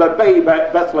beyond the babe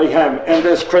at Bethlehem in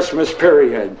this Christmas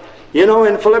period. You know,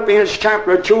 in Philippians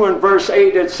chapter 2 and verse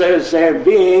 8 it says, and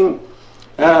being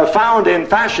found in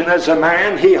fashion as a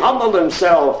man, he humbled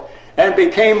himself and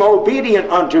became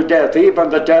obedient unto death, even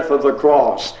the death of the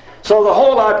cross. So the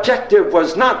whole objective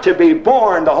was not to be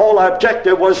born. The whole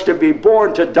objective was to be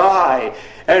born to die.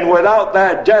 And without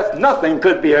that death, nothing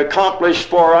could be accomplished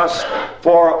for us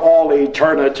for all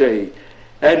eternity.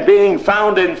 And being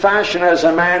found in fashion as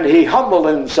a man, he humbled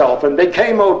himself and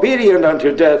became obedient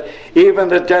unto death, even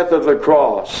the death of the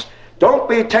cross. Don't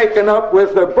be taken up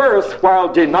with the birth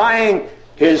while denying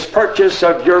his purchase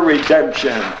of your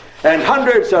redemption. And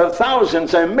hundreds of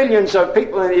thousands and millions of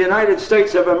people in the United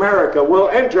States of America will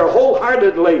enter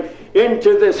wholeheartedly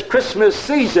into this Christmas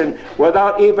season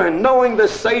without even knowing the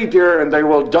Savior, and they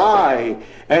will die.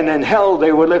 And in hell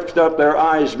they will lift up their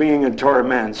eyes being in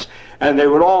torments. And they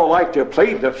would all like to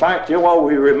plead the fact, we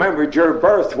remembered your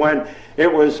birth when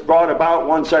it was brought about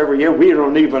once every year. We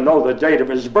don't even know the date of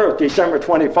his birth. December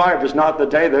 25 is not the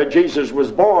day that Jesus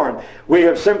was born. We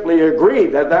have simply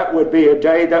agreed that that would be a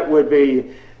day that would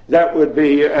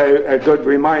be a good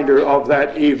reminder of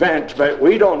that event. But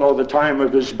we don't know the time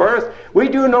of his birth. We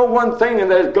do know one thing, and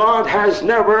that God has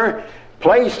never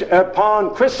placed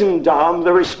upon Christendom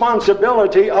the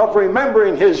responsibility of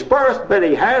remembering his birth, but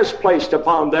he has placed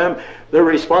upon them the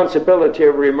responsibility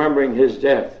of remembering his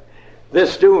death.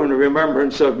 This do in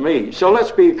remembrance of me. So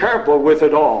let's be careful with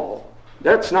it all.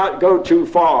 Let's not go too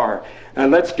far,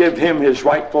 and let's give him his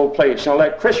rightful place. Now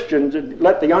let Christians,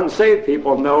 let the unsaved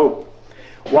people know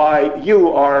why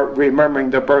you are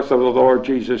remembering the birth of the Lord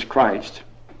Jesus Christ.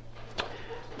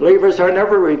 Believers are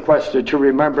requested to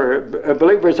remember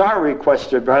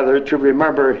to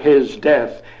remember his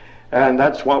death. And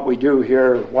that's what we do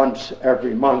here once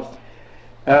every month.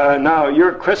 Now,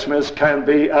 your Christmas can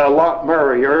be a lot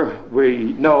merrier,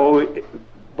 we know,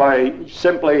 by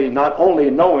simply not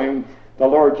only knowing the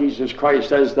Lord Jesus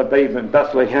Christ as the babe in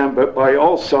Bethlehem, but by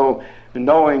also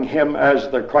knowing him as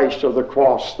the Christ of the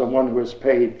cross, the one who has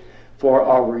paid for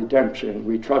our redemption.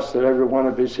 We trust that every one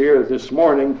of us here this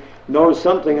morning knows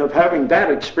something of having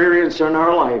that experience in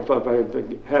our life, of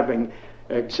having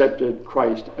accepted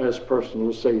Christ as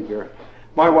personal Savior.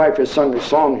 My wife has sung a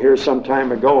song here some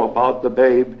time ago about the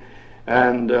babe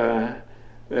and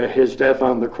his death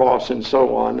on the cross and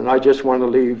so on, and I just want to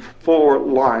leave 4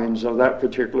 lines of that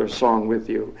particular song with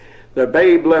you. The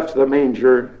babe left the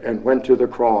manger and went to the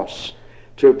cross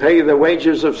to pay the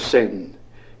wages of sin.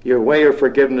 Your way of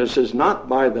forgiveness is not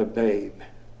by the babe.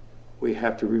 We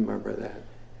have to remember that.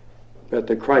 But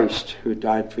the Christ who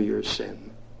died for your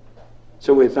sin.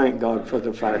 So we thank God for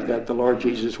the fact that the Lord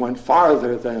Jesus went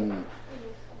farther than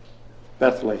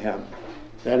Bethlehem.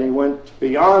 That he went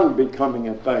beyond becoming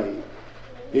a babe.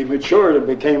 He matured and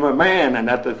became a man, and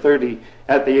at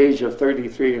the age of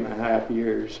 33 and a half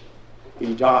years,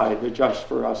 he died, the just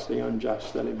for us, the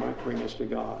unjust, that he might bring us to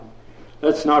God.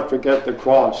 Let's not forget the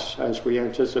cross as we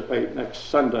anticipate next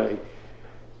Sunday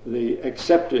the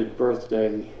accepted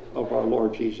birthday of our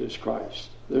Lord Jesus Christ.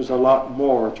 There's a lot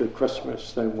more to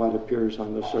Christmas than what appears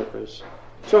on the surface.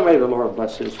 So may the Lord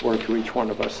bless his word to each one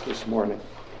of us this morning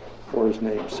for his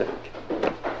name's sake.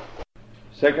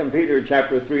 2 Peter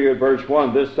chapter 3 verse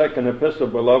 1, this second epistle,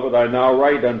 beloved, I now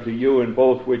write unto you, in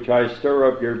both which I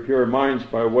stir up your pure minds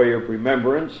by way of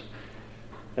remembrance,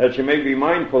 that you may be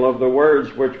mindful of the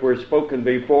words which were spoken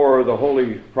before the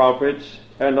holy prophets,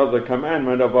 and of the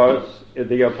commandment of us,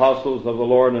 the apostles of the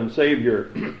Lord and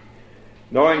Savior.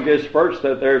 Knowing this first,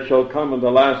 that there shall come in the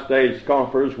last days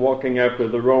scoffers, walking after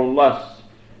their own lusts,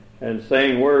 and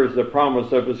saying, where is the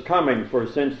promise of his coming? For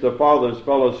since the fathers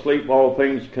fell asleep, all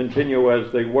things continue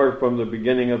as they were from the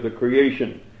beginning of the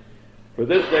creation. For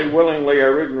this they willingly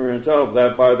are ignorant of,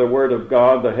 that by the word of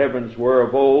God the heavens were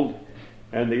of old,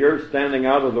 and the earth standing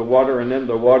out of the water and in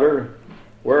the water,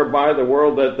 whereby the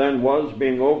world that then was,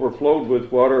 being overflowed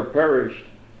with water, perished.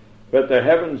 But the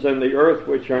heavens and the earth,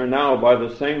 which are now by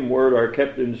the same word, are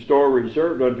kept in store,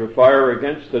 reserved unto fire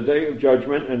against the day of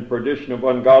judgment and perdition of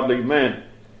ungodly men.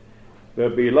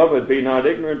 But, beloved, be not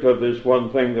ignorant of this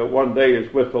one thing, that one day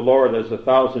is with the Lord as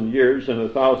 1,000 years, and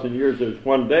 1,000 years as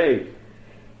one day.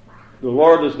 The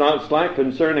Lord is not slack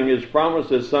concerning his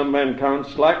promise, as some men count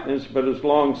slackness, but is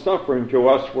long-suffering to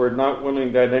us, were not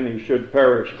willing that any should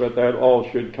perish, but that all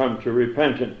should come to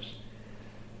repentance.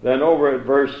 Then over at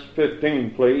verse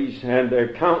 15, please, and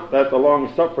account that the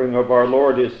long-suffering of our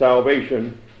Lord is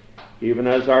salvation, even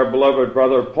as our beloved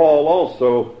brother Paul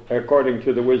also, according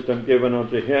to the wisdom given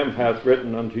unto him, hath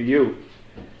written unto you.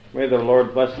 May the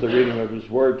Lord bless the reading of his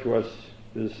word to us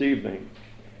this evening.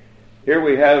 Here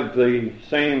we have the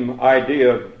same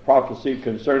idea of prophecy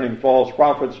concerning false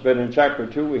prophets, but in chapter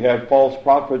 2 we had false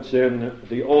prophets in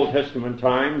the Old Testament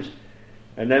times,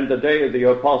 and then the day of the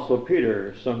Apostle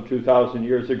Peter, some 2,000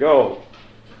 years ago.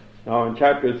 Now in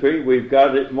chapter 3 we've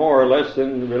got it more or less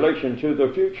in relation to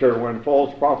the future, when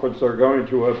false prophets are going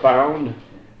to abound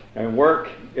and work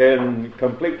in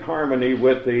complete harmony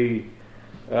with the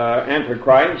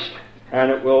Antichrist, and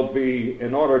it will be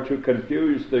in order to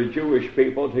confuse the Jewish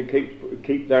people, to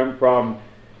keep them from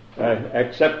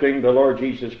accepting the Lord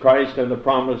Jesus Christ and the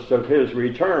promise of His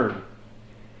return.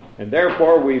 And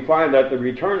therefore we find that the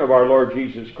return of our Lord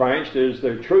Jesus Christ is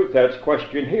the truth that's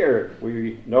questioned here.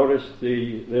 We noticed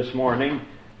this morning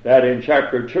that in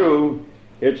chapter 2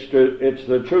 it's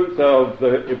the truth of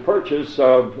the purchase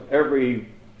of every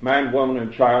man, woman,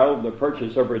 and child, the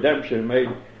purchase of redemption made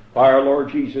by our Lord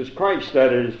Jesus Christ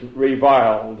that is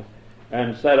reviled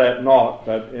and set at naught.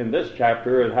 But in this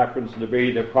chapter it happens to be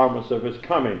the promise of His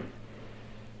coming.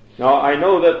 Now I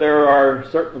know that there are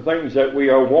certain things that we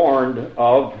are warned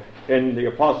of in the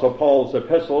Apostle Paul's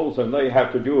epistles, and they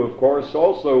have to do, of course,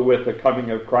 also with the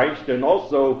coming of Christ and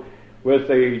also with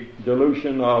the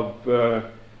dilution of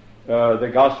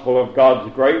the gospel of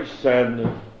God's grace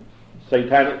and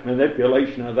satanic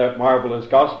manipulation of that marvelous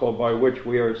gospel by which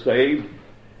we are saved.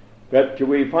 But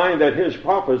we find that his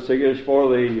prophecy is for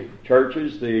the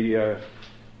churches, the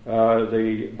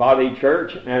body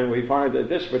church, and we find that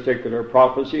this particular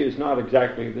prophecy is not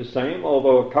exactly the same,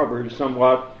 although it covers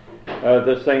somewhat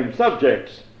the same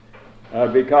subjects.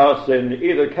 Because in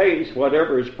either case,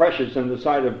 whatever is precious in the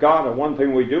sight of God, and one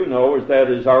thing we do know is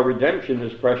that our redemption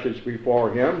is precious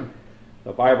before Him.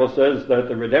 The Bible says that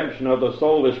the redemption of the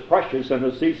soul is precious and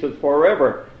it ceaseth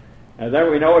forever. And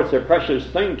then we know it's a precious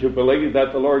thing to believe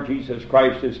that the Lord Jesus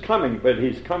Christ is coming, but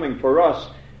He's coming for us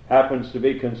happens to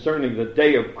be concerning the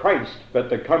day of Christ.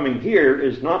 But the coming here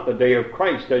is not the day of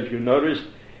Christ, as you noticed,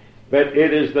 but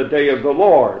it is the day of the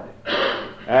Lord.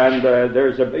 And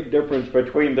there's a big difference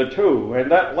between the two. And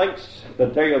that links, the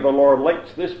day of the Lord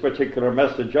links this particular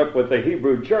message up with the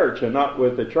Hebrew church and not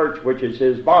with the church which is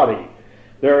His body.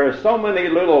 There are so many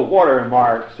little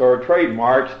watermarks or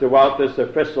trademarks throughout this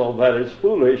epistle that it's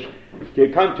foolish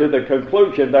to come to the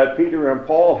conclusion that Peter and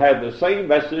Paul had the same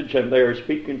message and they are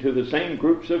speaking to the same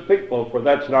groups of people, for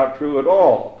that's not true at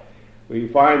all. We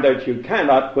find that you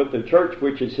cannot put the church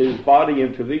which is His body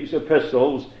into these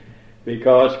epistles,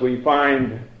 because we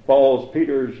find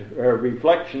Peter's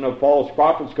reflection of false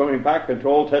prophets going back into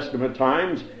Old Testament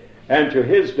times and to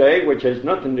his day, which has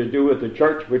nothing to do with the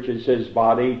church which is His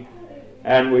body.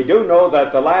 And we do know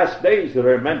that the last days that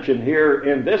are mentioned here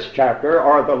in this chapter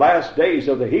are the last days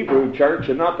of the Hebrew church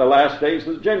and not the last days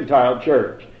of the Gentile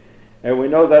church. And we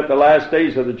know that the last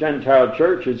days of the Gentile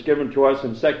church is given to us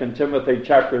in 2 Timothy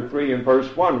chapter 3 and verse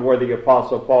 1, where the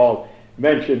Apostle Paul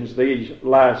mentions these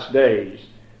last days.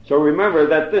 So remember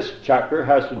that this chapter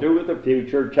has to do with the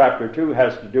future, chapter 2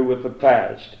 has to do with the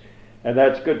past. And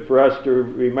that's good for us to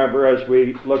remember as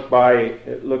we look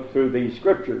through these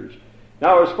scriptures.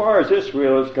 Now, as far as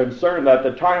Israel is concerned, at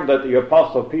the time that the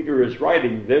Apostle Peter is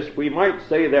writing this, we might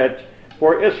say that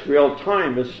for Israel,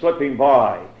 time is slipping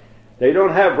by. They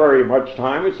don't have very much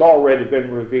time. It's already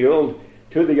been revealed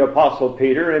to the Apostle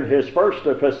Peter in his first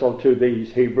epistle to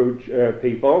these Hebrew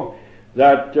people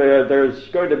that there's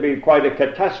going to be quite a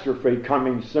catastrophe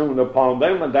coming soon upon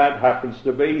them, and that happens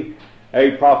to be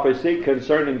a prophecy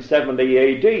concerning 70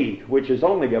 A.D., which is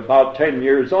only about 10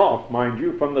 years off, mind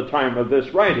you, from the time of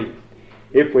this writing,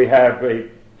 if we have a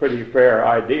pretty fair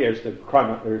idea as to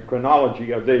the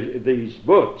chronology of these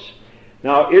books.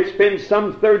 Now, it's been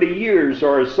some 30 years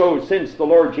or so since the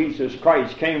Lord Jesus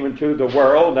Christ came into the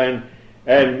world and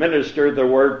ministered the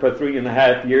Word for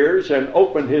 3.5 years and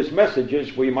opened His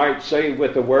messages, we might say,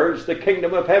 with the words, "The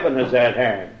kingdom of heaven is at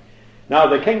hand." Now,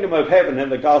 the kingdom of heaven in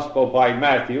the Gospel by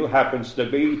Matthew happens to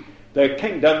be the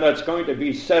kingdom that's going to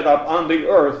be set up on the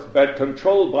earth but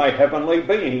controlled by heavenly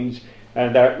beings.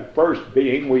 And that first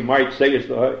being, we might say, is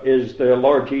the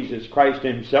Lord Jesus Christ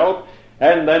Himself.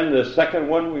 And then the second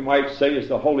one, we might say, is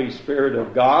the Holy Spirit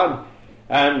of God.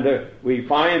 And we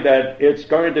find that it's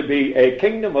going to be a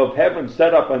kingdom of heaven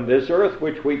set up on this earth,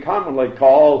 which we commonly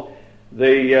call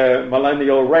the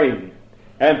millennial reign.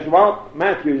 And throughout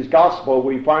Matthew's Gospel,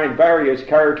 we find various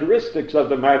characteristics of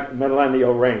the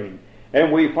millennial reign.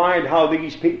 And we find how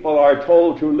these people are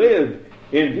told to live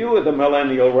in view of the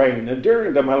millennial reign and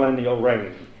during the millennial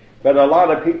reign. But a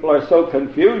lot of people are so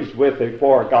confused with the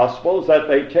four Gospels that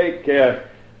they take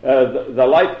the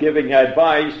life-giving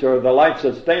advice or the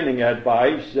life-sustaining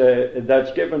advice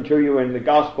that's given to you in the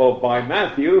Gospel by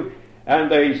Matthew,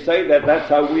 And they say that that's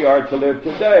how we are to live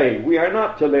today. We are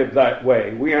not to live that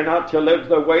way. We are not to live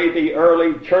the way the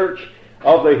early church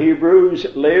of the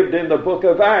Hebrews lived in the book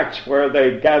of Acts, where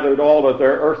they gathered all of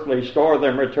their earthly store,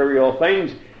 their material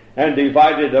things, and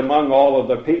divided among all of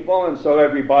the people, and so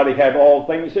everybody had all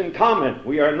things in common.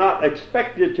 We are not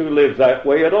expected to live that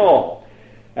way at all.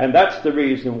 And that's the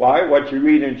reason why what you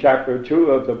read in chapter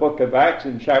 2 of the book of Acts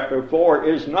and chapter 4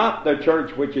 is not the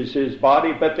church which is his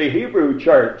body, but the Hebrew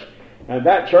church. And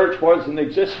that church was in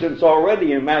existence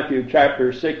already in Matthew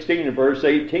chapter 16 and verse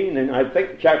 18, and I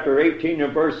think chapter 18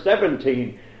 and verse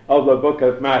 17 of the book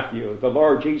of Matthew. The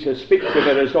Lord Jesus speaks of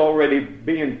it as already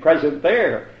being present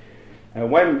there. And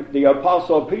when the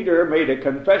Apostle Peter made a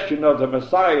confession of the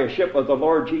Messiahship of the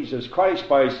Lord Jesus Christ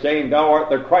by saying, "Thou art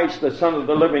the Christ, the Son of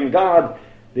the living God,"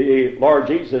 the Lord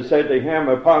Jesus said to him,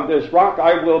 "Upon this rock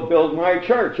I will build my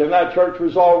church." And that church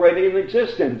was already in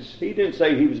existence. He didn't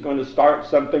say he was going to start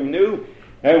something new.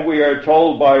 And we are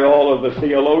told by all of the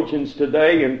theologians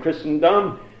today in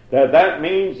Christendom that that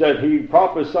means that he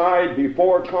prophesied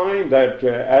before time, that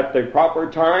at the proper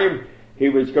time he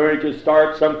was going to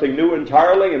start something new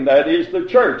entirely, and that is the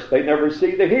church. They never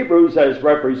see the Hebrews as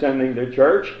representing the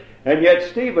church, and yet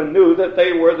Stephen knew that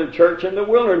they were the church in the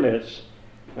wilderness.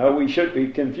 We should be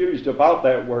confused about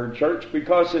that word church,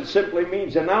 because it simply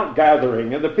means an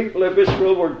outgathering. And the people of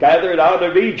Israel were gathered out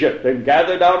of Egypt and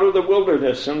gathered out of the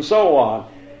wilderness and so on.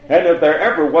 And if there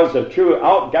ever was a true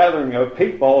outgathering of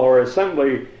people or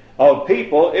assembly of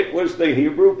people, it was the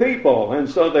Hebrew people. And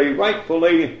so they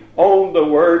rightfully own the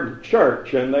word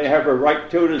church, and they have a right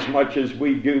to it as much as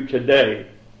we do today.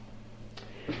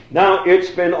 Now, it's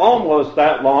been almost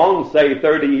that long, say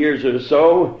 30 years or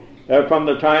so, from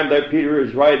the time that Peter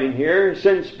is writing here,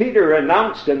 since Peter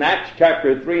announced in Acts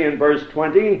chapter 3 and verse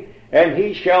 20, "And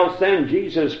he shall send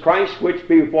Jesus Christ, which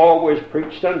before was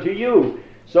preached unto you."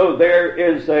 So there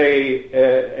is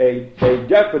a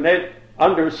definite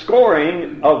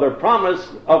underscoring of the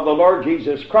promise of the Lord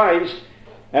Jesus Christ,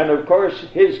 and of course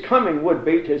his coming would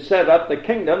be to set up the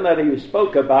kingdom that he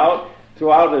spoke about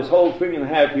throughout his whole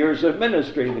 3.5 years of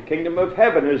ministry. The kingdom of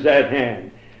heaven is at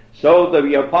hand. So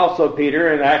the Apostle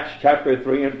Peter in Acts chapter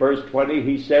 3 and verse 20,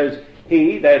 he says,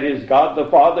 "He," that is God the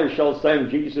Father, "shall send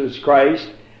Jesus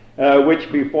Christ, which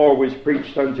before was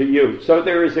preached unto you." So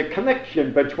there is a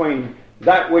connection between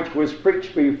that which was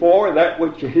preached before, that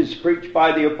which is preached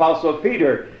by the Apostle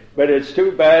Peter. But it's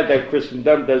too bad that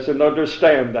Christendom doesn't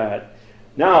understand that.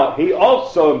 Now, he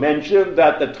also mentioned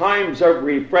that the times of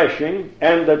refreshing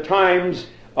and the times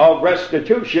of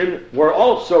restitution were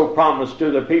also promised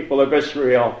to the people of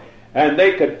Israel. And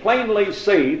they could plainly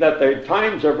see that the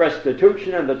times of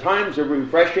restitution and the times of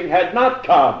refreshing had not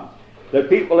come. The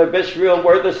people of Israel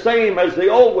were the same as they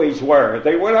always were.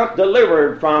 They were not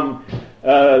delivered from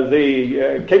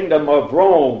the kingdom of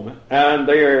Rome, and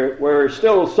they were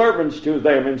still servants to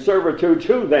them and servitude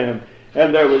to them.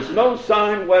 And there was no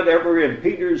sign whatever in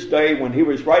Peter's day when he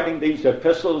was writing these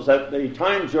epistles that the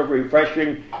times of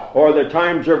refreshing or the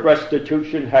times of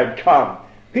restitution had come.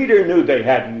 Peter knew they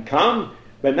hadn't come,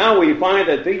 but now we find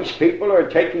that these people are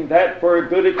taking that for a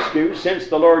good excuse, since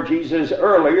the Lord Jesus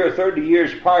earlier, 30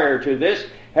 years prior to this,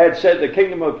 had said the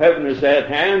kingdom of heaven is at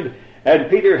hand, and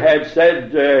Peter had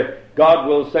said God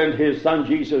will send his Son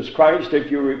Jesus Christ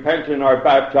if you repent and are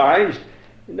baptized.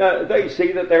 They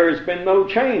see that there has been no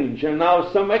change, and now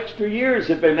some extra years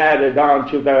have been added on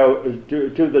to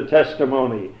the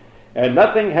testimony, and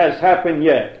nothing has happened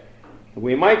yet.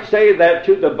 We might say that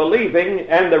to the believing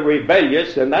and the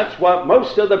rebellious, and that's what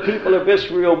most of the people of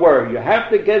Israel were. You have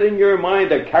to get in your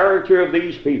mind the character of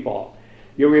these people.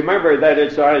 You remember that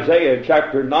it's Isaiah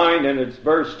chapter 9 and it's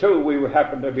verse 2. We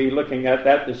happen to be looking at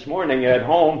that this morning at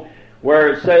home, where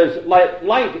it says,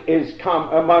 "Light is come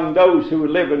among those who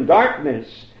live in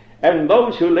darkness." And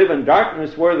those who live in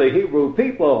darkness were the Hebrew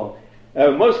people.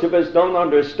 Most of us don't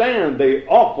understand the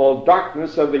awful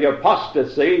darkness of the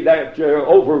apostasy that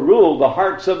overruled the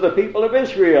hearts of the people of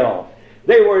Israel.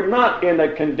 They were not in a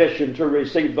condition to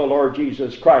receive the Lord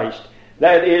Jesus Christ.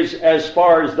 That is, as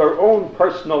far as their own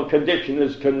personal condition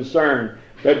is concerned.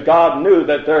 But God knew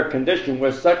that their condition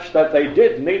was such that they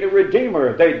did need a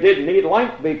Redeemer. They did need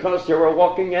light because they were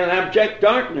walking in abject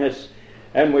darkness.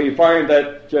 And we find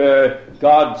that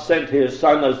God sent his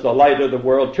Son as the light of the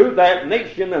world to that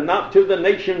nation, and not to the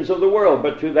nations of the world,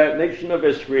 but to that nation of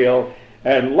Israel.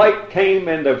 And light came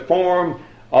in the form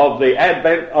of the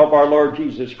advent of our Lord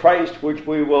Jesus Christ, which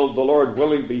we will, the Lord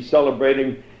willing, be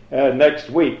celebrating next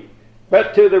week.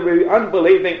 But to the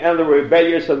unbelieving and the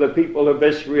rebellious of the people of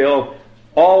Israel,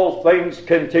 all things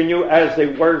continue as they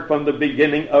were from the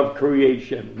beginning of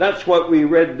creation. That's what we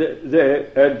read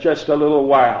just a little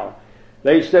while.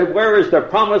 They said, where is the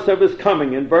promise of his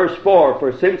coming? In verse 4,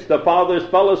 for since the fathers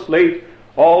fell asleep,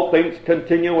 all things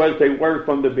continue as they were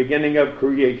from the beginning of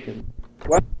creation.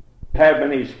 Well, they didn't have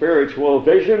any spiritual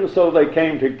vision, so they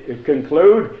came to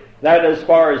conclude that as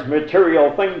far as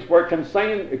material things were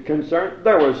concerned,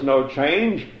 there was no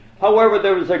change. However,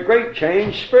 there was a great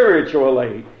change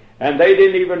spiritually. And they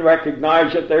didn't even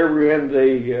recognize that they were in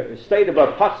the state of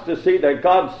apostasy that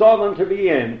God saw them to be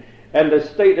in, and the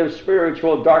state of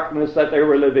spiritual darkness that they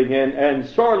were living in, and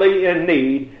sorely in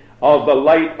need of the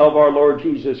light of our Lord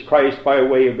Jesus Christ by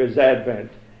way of his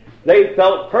advent. They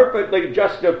felt perfectly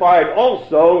justified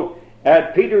also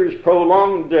at Peter's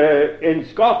prolonged, in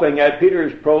scoffing at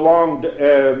Peter's prolonged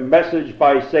message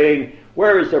by saying,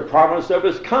 where is the promise of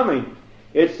his coming?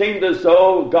 It seemed as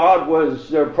though God was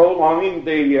prolonging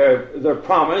the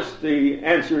promise, the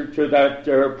answer to that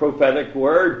prophetic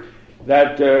word,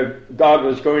 that God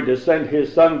was going to send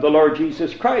his Son, the Lord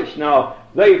Jesus Christ. Now,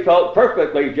 they felt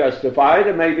perfectly justified,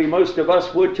 and maybe most of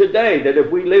us would today, that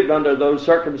if we lived under those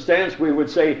circumstances, we would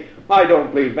say, I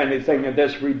don't believe anything in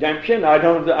this redemption. I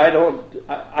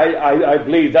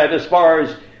believe that as far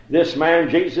as this man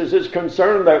Jesus is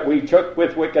concerned, that we took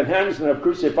with wicked hands and have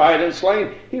crucified and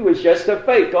slain, he was just a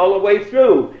fake all the way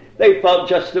through. They felt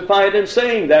justified in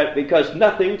saying that because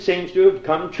nothing seems to have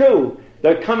come true.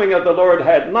 The coming of the Lord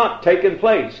had not taken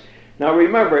place. Now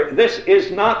remember, this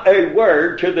is not a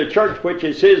word to the church, which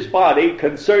is his body,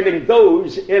 concerning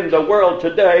those in the world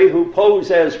today who pose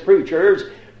as preachers,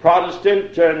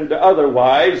 Protestant and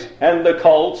otherwise, and the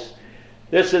cults.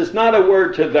 This is not a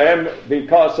word to them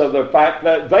because of the fact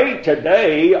that they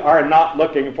today are not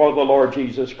looking for the Lord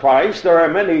Jesus Christ. There are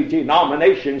many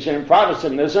denominations in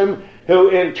Protestantism who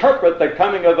interpret the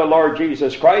coming of the Lord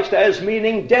Jesus Christ as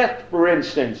meaning death, for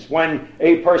instance. When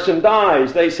a person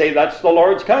dies, they say that's the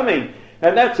Lord's coming.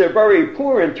 And that's a very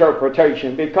poor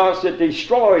interpretation because it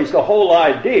destroys the whole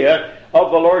idea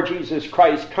of the Lord Jesus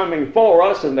Christ coming for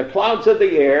us in the clouds of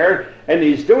the air, and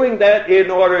he's doing that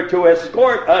in order to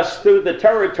escort us through the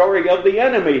territory of the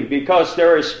enemy, because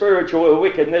there are spiritual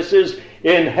wickednesses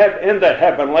in the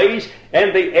heavenlies,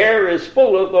 and the air is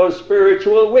full of those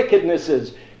spiritual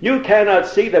wickednesses. You cannot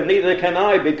see them, neither can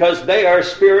I, because they are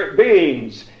spirit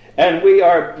beings, and we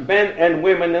are men and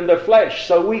women in the flesh,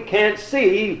 so we can't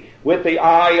see with the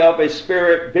eye of a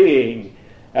spirit being.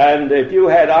 And if you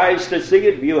had eyes to see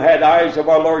it, if you had eyes of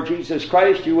our Lord Jesus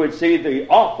Christ, you would see the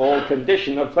awful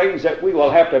condition of things that we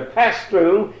will have to pass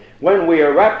through when we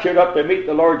are raptured up to meet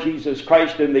the Lord Jesus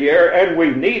Christ in the air, and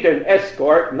we need an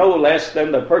escort no less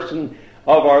than the person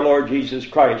of our Lord Jesus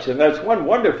Christ. And that's one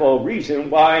wonderful reason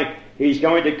why he's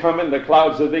going to come in the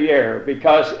clouds of the air,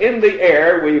 because in the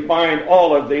air we find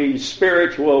all of these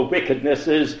spiritual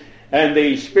wickednesses and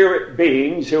these spirit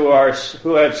beings who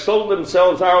have sold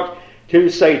themselves out to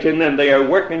Satan, and they are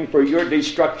working for your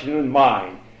destruction and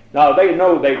mine. Now, they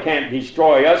know they can't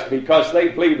destroy us because they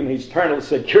believe in eternal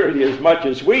security as much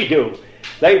as we do.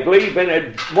 They believe in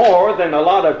it more than a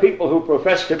lot of people who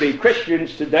profess to be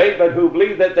Christians today, but who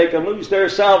believe that they can lose their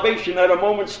salvation at a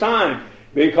moment's time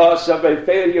because of a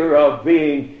failure of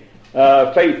being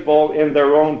faithful in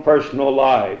their own personal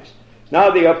lives. Now,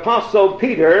 the Apostle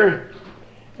Peter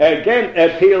again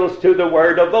appeals to the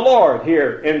word of the Lord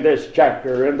here in this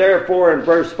chapter. And therefore in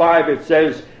verse 5 it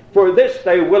says, for this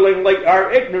they willingly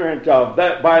are ignorant of,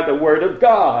 that by the word of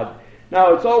God.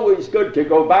 Now it's always good to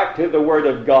go back to the word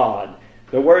of God.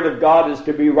 The word of God is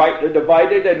to be rightly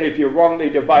divided, and if you're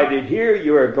wrongly divided here,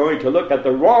 you are going to look at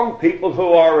the wrong people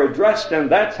who are addressed, and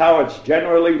that's how it's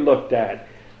generally looked at.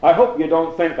 I hope you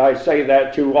don't think I say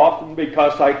that too often,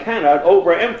 because I cannot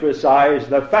overemphasize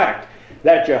the fact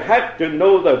that you have to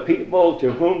know the people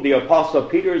to whom the Apostle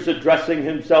Peter is addressing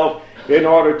himself in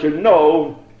order to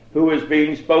know who is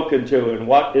being spoken to and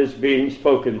what is being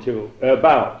spoken to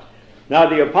about. Now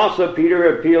the Apostle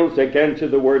Peter appeals again to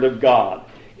the Word of God.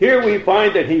 Here we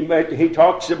find that he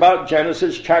talks about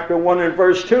Genesis chapter 1 and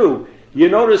verse 2. You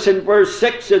notice in verse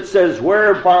 6 it says,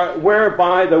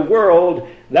 whereby the world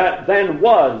that then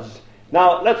was.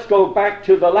 Now let's go back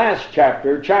to the last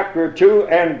chapter, chapter 2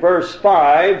 and verse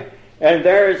 5. And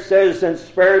there it says, and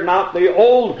spare not the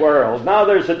old world. Now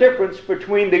there's a difference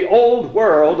between the old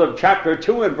world of chapter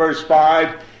 2 and verse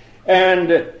 5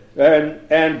 and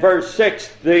verse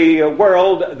 6, the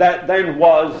world that then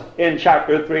was in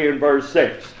chapter 3 and verse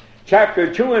 6.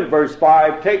 Chapter 2 and verse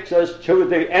 5 takes us to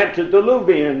the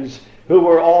antediluvians who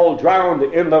were all drowned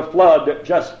in the flood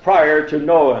just prior to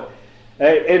Noah.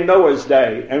 In Noah's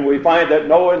day, and we find that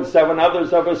Noah and 7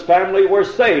 others of his family were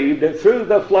saved through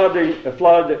the flood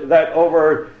that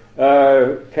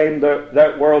overcame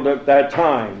that world at that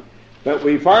time. But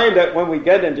we find that when we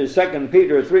get into 2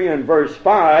 Peter 3 and verse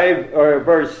 5, or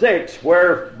verse 6,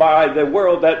 whereby the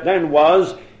world that then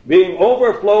was, being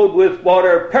overflowed with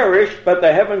water, perished, but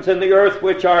the heavens and the earth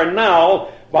which are now,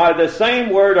 by the same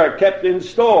word are kept in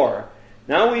store.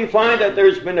 Now we find that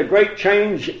there's been a great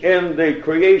change in the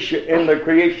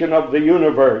creation of the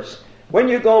universe. When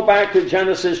you go back to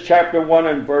Genesis chapter 1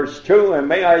 and verse 2, and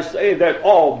may I say that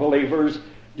all believers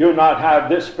do not have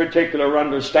this particular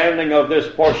understanding of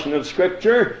this portion of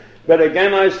Scripture, but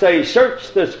again I say,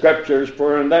 search the Scriptures,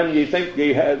 for and then you think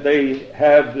they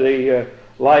have the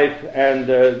life, and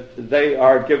they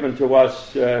are given to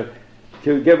us to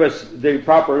give us the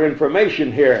proper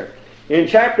information here. In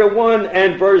chapter 1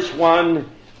 and verse 1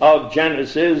 of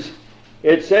Genesis,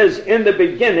 it says, in the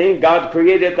beginning God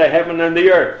created the heaven and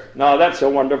the earth. Now that's a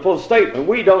wonderful statement.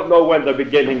 We don't know when the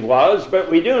beginning was,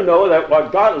 but we do know that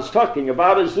what God is talking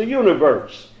about is the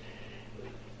universe.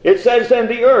 It says, and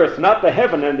the earth, not the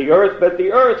heaven and the earth, but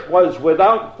the earth was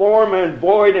without form and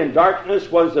void, and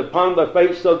darkness was upon the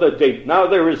face of the deep. Now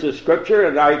there is a scripture,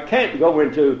 and I can't go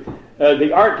into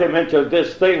the argument of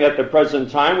this thing at the present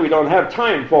time. We don't have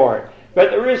time for it.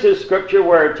 But there is a scripture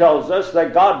where it tells us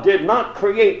that God did not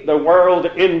create the world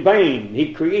in vain.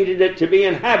 He created it to be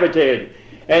inhabited.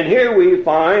 And here we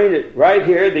find, right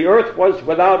here, the earth was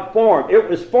without form. It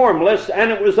was formless, and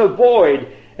it was a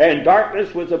void. And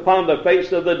darkness was upon the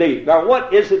face of the deep. Now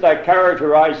what is it that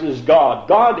characterizes God?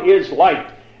 God is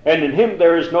light, and in Him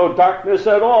there is no darkness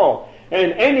at all.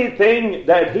 And anything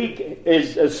that He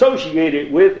is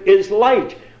associated with is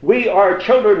light. We are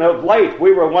children of light.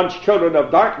 We were once children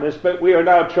of darkness, but we are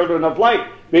now children of light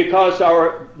because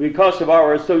of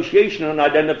our association and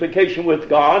identification with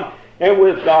God and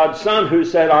with God's Son, who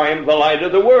said, I am the light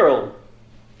of the world.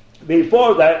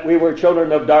 Before that, we were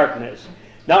children of darkness.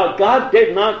 Now, God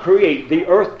did not create the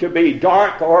earth to be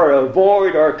dark or a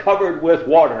void or covered with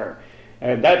water.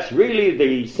 And that's really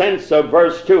the sense of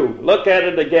verse 2. Look at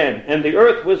it again. And the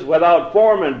earth was without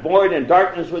form and void, and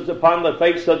darkness was upon the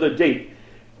face of the deep.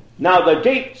 Now, the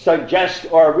deep suggests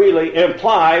or really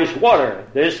implies water.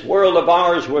 This world of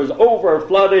ours was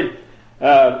overflooded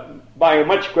by a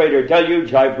much greater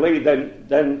deluge, I believe,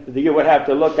 than you would have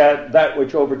to look at that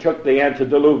which overtook the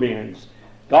antediluvians.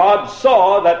 God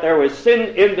saw that there was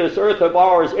sin in this earth of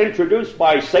ours introduced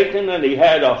by Satan, and he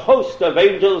had a host of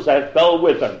angels that fell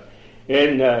with him.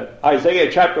 In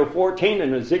Isaiah chapter 14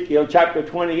 and Ezekiel chapter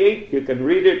 28, you can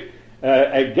read it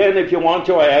again if you want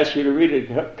to. I asked you to read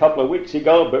it a couple of weeks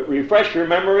ago, but refresh your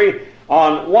memory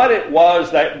on what it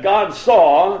was that God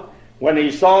saw when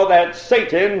he saw that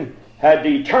Satan had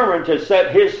determined to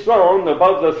set his throne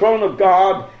above the throne of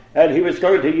God, and he was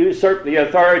going to usurp the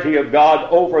authority of God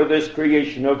over this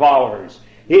creation of ours.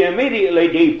 He immediately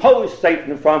deposed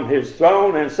Satan from his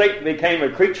throne, and Satan became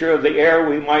a creature of the air,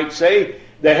 we might say,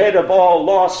 the head of all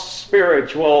lost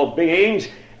spiritual beings.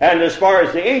 And as far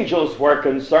as the angels were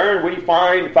concerned, we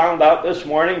found out this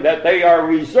morning that they are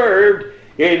reserved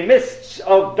in mists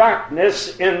of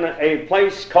darkness in a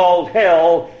place called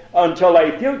hell until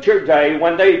a future day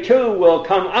when they too will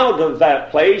come out of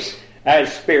that place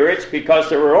as spirits, because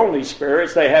they were only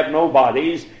spirits, they have no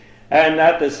bodies, and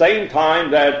at the same time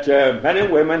that men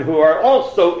and women who are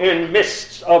also in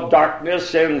mists of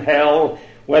darkness in hell,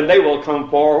 when they will come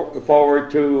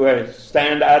forward to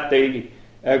stand at the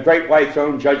great white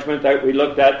throne judgment that we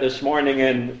looked at this morning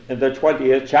in the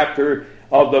 20th chapter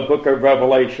of the book of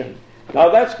Revelation. Now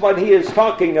that's what he is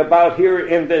talking about here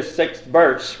in this 6th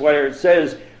verse, where it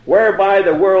says, whereby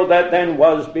the world that then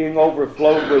was being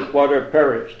overflowed with water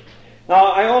perished.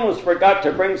 Now, I almost forgot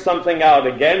to bring something out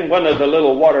again, one of the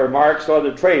little watermarks or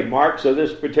the trademarks of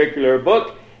this particular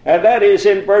book, and that is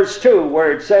in verse 2,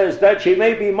 where it says, that ye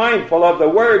may be mindful of the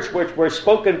words which were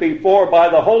spoken before by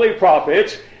the holy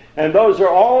prophets, and those are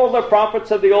all the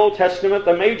prophets of the Old Testament,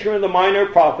 the major and the minor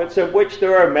prophets, of which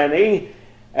there are many.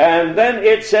 And then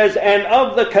it says, and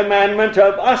of the commandment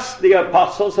of us, the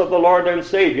apostles of the Lord and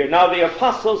Savior. Now, the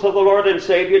apostles of the Lord and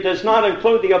Savior does not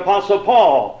include the Apostle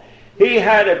Paul. He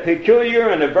had a peculiar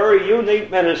and a very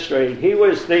unique ministry. He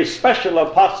was the special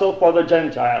apostle for the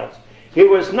Gentiles. He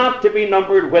was not to be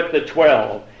numbered with the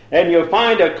 12. And you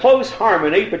find a close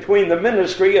harmony between the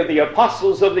ministry of the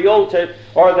apostles of the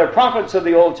or the prophets of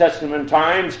the Old Testament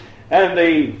times and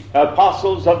the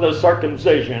apostles of the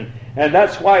circumcision. And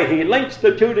that's why he links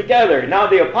the two together. Now,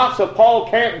 the Apostle Paul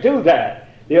can't do that.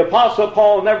 The Apostle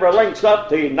Paul never links up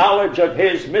the knowledge of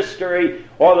his mystery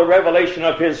or the revelation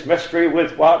of his mystery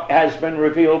with what has been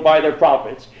revealed by the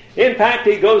prophets. In fact,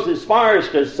 he goes as far as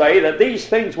to say that these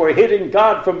things were hid in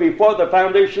God from before the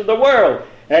foundation of the world,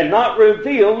 and not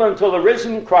revealed until the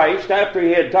risen Christ, after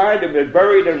he had died and been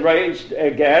buried and raised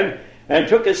again, and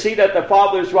took a seat at the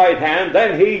Father's right hand.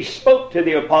 Then he spoke to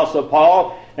the Apostle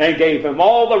Paul and gave him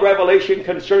all the revelation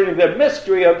concerning the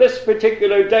mystery of this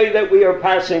particular day that we are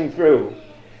passing through.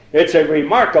 It's a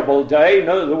remarkable day.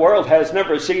 No, the world has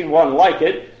never seen one like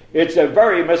it. It's a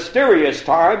very mysterious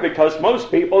time because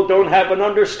most people don't have an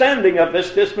understanding of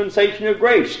this dispensation of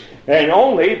grace. And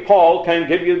only Paul can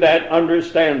give you that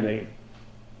understanding.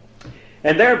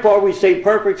 And therefore we see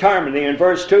perfect harmony in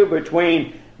verse 2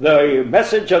 between the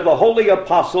message of the holy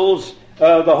apostles,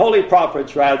 the holy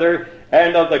prophets rather,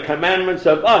 and of the commandments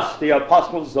of us, the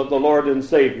apostles of the Lord and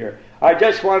Savior. I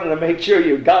just wanted to make sure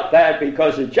you got that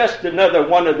because it's just another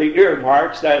one of the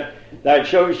earmarks that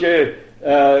shows you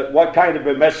what kind of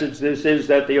a message this is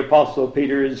that the Apostle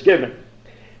Peter is given.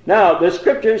 Now, the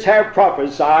Scriptures have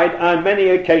prophesied on many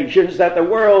occasions that the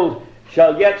world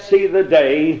shall yet see the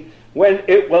day when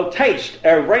it will taste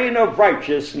a reign of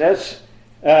righteousness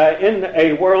in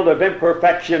a world of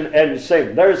imperfection and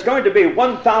sin. There's going to be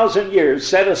 1,000 years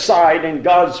set aside in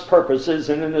God's purposes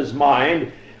and in His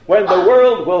mind when the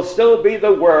world will still be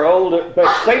the world,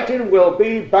 but Satan will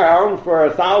be bound for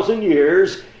 1,000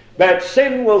 years, but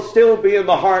sin will still be in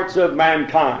the hearts of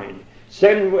mankind.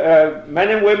 Sin, men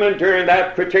and women during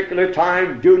that particular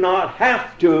time do not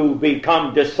have to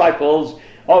become disciples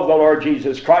of the Lord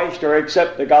Jesus Christ or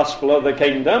accept the gospel of the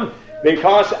kingdom,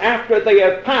 because after they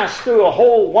have passed through a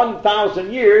whole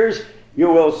 1,000 years, you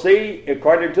will see,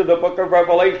 according to the book of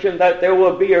Revelation, that there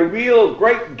will be a real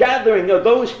great gathering of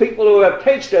those people who have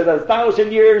tasted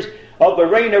 1,000 years of the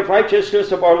reign of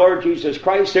righteousness of our Lord Jesus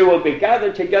Christ. They will be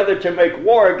gathered together to make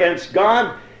war against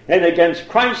God and against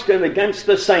Christ and against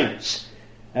the saints.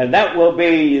 And that will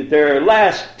be their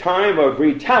last time of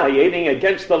retaliating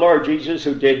against the Lord Jesus,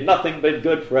 who did nothing but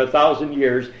good for 1,000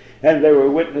 years, and they were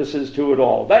witnesses to it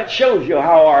all. That shows you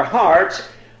how our hearts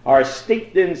are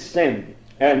steeped in sin.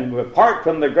 And apart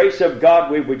from the grace of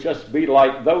God, we would just be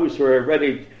like those who are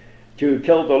ready to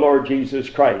kill the Lord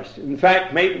Jesus Christ. In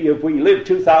fact, maybe if we lived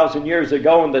 2,000 years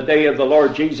ago on the day of the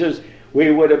Lord Jesus, we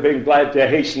would have been glad to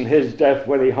hasten His death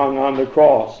when He hung on the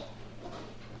cross.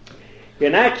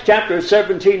 In Acts chapter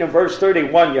 17 and verse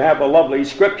 31, you have a lovely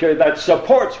scripture that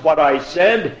supports what I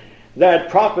said, that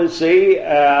prophecy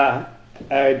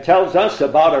tells us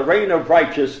about a reign of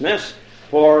righteousness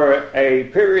for a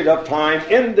period of time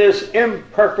in this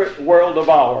imperfect world of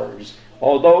ours,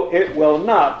 although it will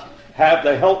not have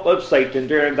the help of Satan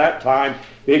during that time,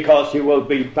 because he will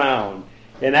be bound.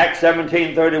 In Acts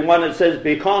 17:31 it says,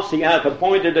 because he hath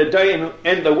appointed a day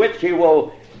in the which he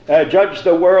will judge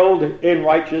the world in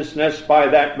righteousness by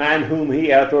that man whom he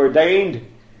hath ordained,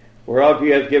 whereof he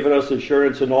hath given us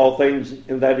assurance in all things,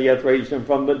 in that he hath raised him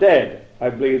from the dead. I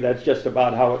believe that's just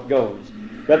about how it goes.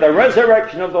 But the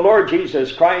resurrection of the Lord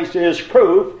Jesus Christ is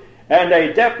proof and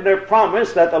a definite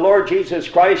promise that the Lord Jesus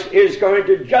Christ is going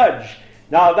to judge.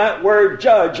 Now, that word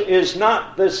judge is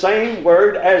not the same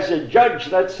word as a judge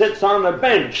that sits on a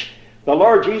bench. The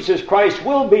Lord Jesus Christ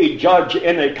will be judge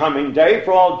in a coming day,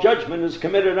 for all judgment is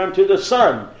committed unto the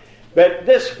Son. But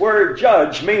this word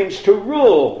judge means to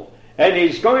rule, and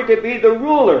He's going to be the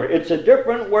ruler. It's a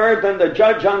different word than the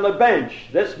judge on the bench.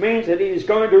 This means that He's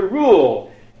going to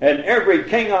rule, and every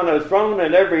king on a throne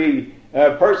and every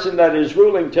person that is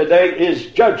ruling today is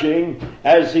judging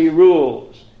as he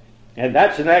rules. And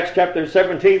that's in Acts chapter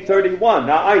 17:31.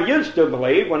 Now, I used to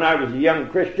believe when I was a young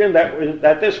Christian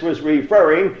that this was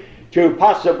referring to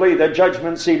possibly the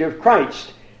judgment seat of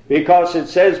Christ, because it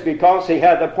says, because he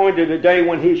hath appointed a day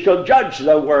when he shall judge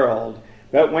the world.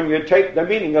 But when you take the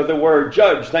meaning of the word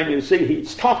judge, then you see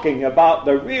he's talking about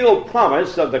the real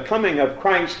promise of the coming of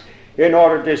Christ in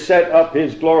order to set up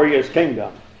his glorious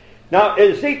kingdom. Now,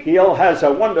 Ezekiel has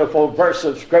a wonderful verse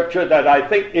of Scripture that I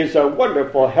think is a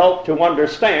wonderful help to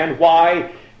understand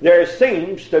why there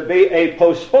seems to be a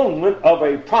postponement of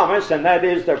a promise, and that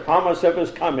is the promise of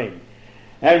his coming.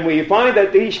 And we find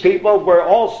that these people were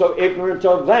also ignorant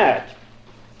of that.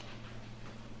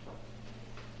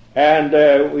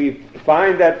 And we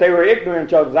find that they were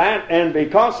ignorant of that, and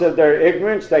because of their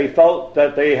ignorance, they felt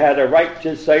that they had a right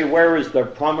to say, where is the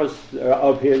promise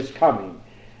of his coming?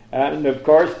 And of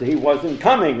course, he wasn't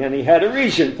coming, and he had a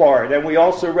reason for it. And we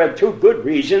also read two good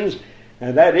reasons,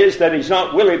 and that is that he's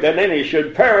not willing that any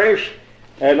should perish,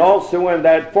 and also in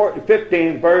that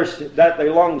 15th verse, that the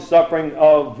long-suffering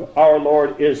of our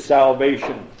Lord is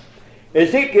salvation.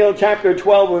 Ezekiel chapter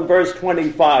 12 and verse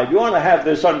 25. You want to have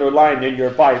this underlined in your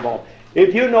Bible.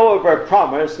 If you know of a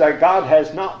promise that God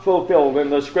has not fulfilled in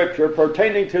the Scripture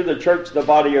pertaining to the church, the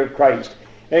body of Christ,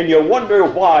 and you wonder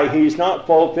why he's not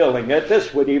fulfilling it,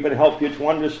 this would even help you to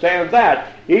understand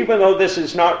that, even though this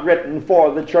is not written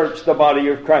for the church, the body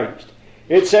of Christ.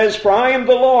 It says, "For I am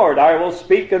the Lord, I will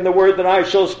speak, and the word that I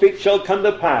shall speak shall come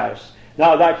to pass."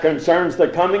 Now that concerns the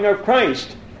coming of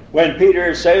Christ. When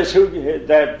Peter says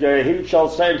that he shall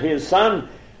send his Son,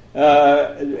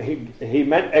 he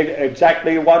meant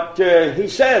exactly what he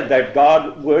said, that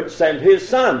God would send his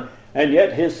Son, and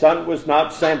yet his Son was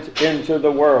not sent into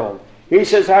the world. He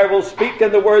says, "I will speak,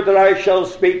 and the word that I shall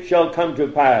speak shall come to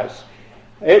pass.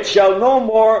 It shall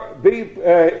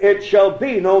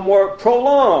be no more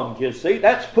prolonged." You see,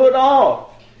 that's put off.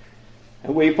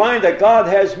 And we find that God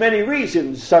has many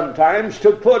reasons sometimes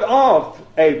to put off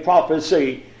a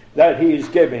prophecy that he's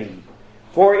giving.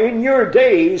 "For in your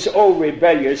days, O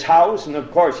rebellious house," and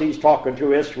of course he's talking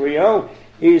to Israel,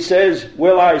 he says,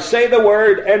 "will I say the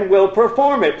word and will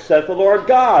perform it, saith the Lord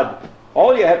God."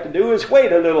 All you have to do is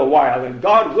wait a little while, and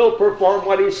God will perform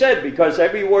what he said, because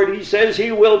every word he says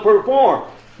he will perform.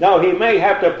 Now, he may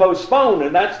have to postpone,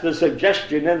 and that's the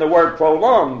suggestion in the word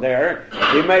prolong there.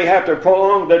 He may have to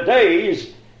prolong the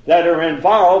days that are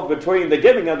involved between the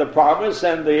giving of the promise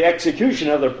and the execution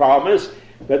of the promise,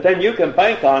 but then you can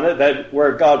bank on it that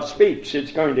where God speaks,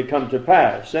 it's going to come to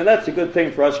pass. And that's a good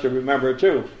thing for us to remember,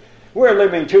 too. We're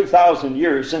living 2,000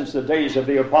 years since the days of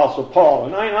the Apostle Paul,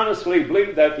 and I honestly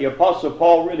believe that the Apostle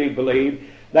Paul really believed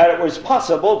that it was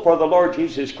possible for the Lord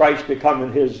Jesus Christ to come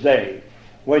in his day.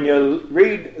 When you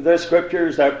read the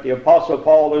scriptures that the Apostle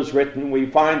Paul has written, we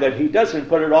find that he doesn't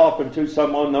put it off into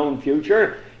some unknown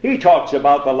future. He talks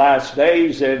about the last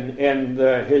days in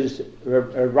his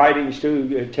writings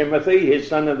to Timothy, his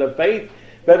son of the faith.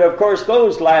 But of course,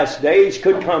 those last days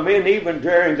could come in even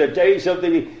during the days of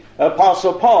the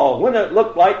Apostle Paul. Wouldn't it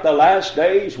look like the last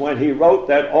days when he wrote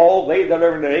that all they that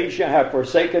are in Asia have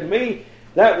forsaken me?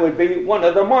 That would be one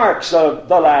of the marks of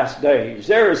the last days.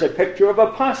 There is a picture of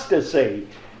apostasy.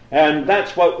 And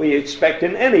that's what we expect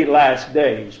in any last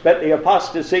days. But the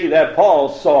apostasy that Paul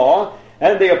saw,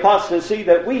 and the apostasy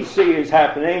that we see is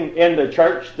happening in the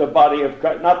church, the body of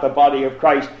Christ, not the body of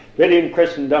Christ, but in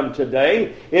Christendom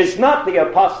today, is not the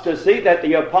apostasy that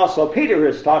the Apostle Peter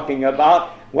is talking about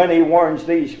when he warns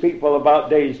these people about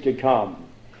days to come.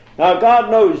 Now, God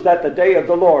knows that the day of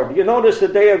the Lord, you notice the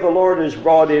day of the Lord is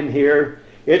brought in here.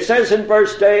 It says in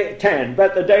verse 10,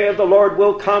 "But the day of the Lord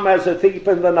will come as a thief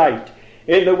in the night,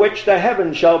 in the which the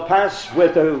heavens shall pass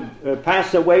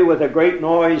away with a great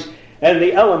noise, and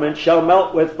the elements shall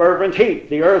melt with fervent heat.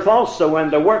 The earth also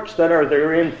and the works that are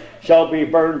therein shall be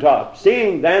burned up.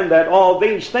 Seeing then that all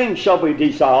these things shall be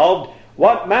dissolved,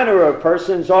 what manner of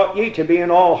persons ought ye to be in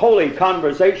all holy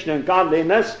conversation and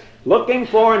godliness, looking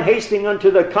for and hasting unto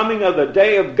the coming of the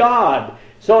day of God?"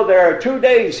 So there are 2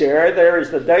 days here. There is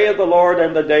the day of the Lord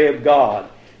and the day of God.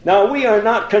 Now, we are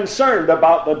not concerned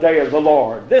about the day of the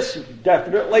Lord. This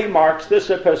definitely marks this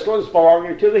epistle as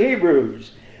belonging to the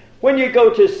Hebrews. When you go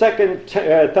to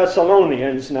 2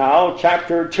 Thessalonians now,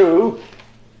 chapter 2,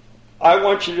 I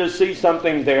want you to see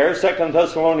something there, 2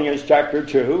 Thessalonians chapter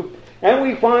 2, and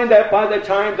we find that by the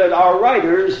time that our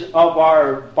writers of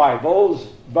our Bibles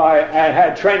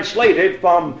had translated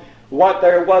from what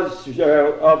there was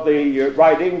of the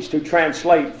writings to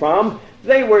translate from,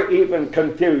 they were even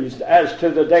confused as to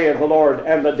the day of the Lord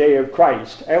and the day of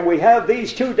Christ. And we have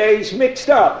these 2 days mixed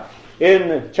up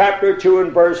in chapter 2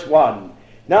 and verse 1.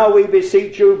 "Now we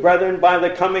beseech you, brethren, by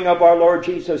the coming of our Lord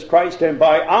Jesus Christ, and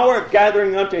by our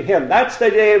gathering unto him." That's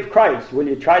the day of Christ. Will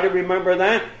you try to remember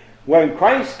that? When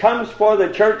Christ comes for the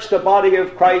church, the body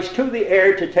of Christ, to the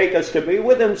air to take us to be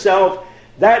with himself,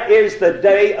 that is the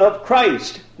day of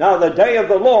Christ. Now, the day of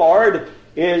the Lord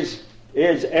is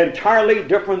entirely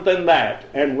different than that,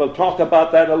 and we'll talk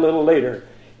about that a little later.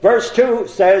 Verse 2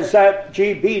 says that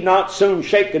ye be not soon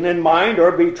shaken in mind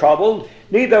or be troubled,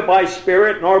 neither by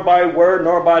spirit nor by word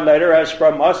nor by letter as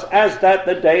from us, as that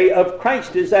the day of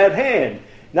Christ is at hand.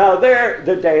 Now there,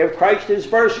 the day of Christ is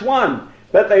verse 1,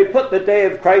 but they put the day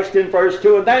of Christ in verse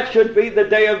 2, and that should be the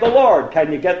day of the Lord.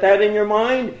 Can you get that in your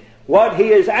mind? What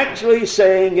he is actually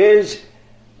saying is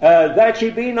that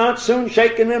ye be not soon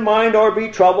shaken in mind or be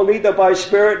troubled, neither by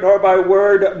spirit nor by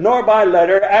word nor by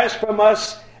letter as from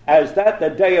us, as that the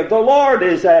day of the Lord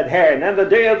is at hand. And the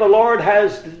day of the Lord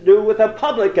has to do with the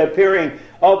public appearing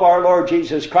of our Lord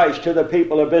Jesus Christ to the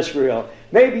people of Israel.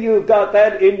 Maybe you've got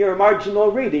that in your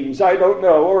marginal readings, I don't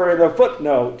know, or in a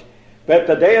footnote. But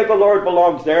the day of the Lord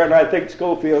belongs there, and I think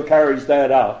Schofield carries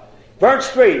that out.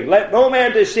 Verse 3, "Let no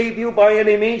man deceive you by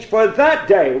any means, for that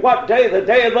day," what day? The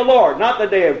day of the Lord, not the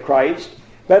day of Christ.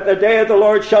 "But the day of the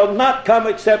Lord shall not come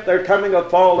except there coming a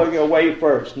falling away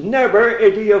first." Never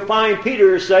do you find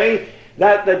Peter say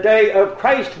that the day of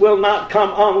Christ will not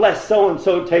come unless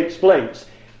so-and-so takes place.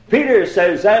 Peter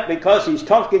says that because he's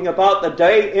talking about the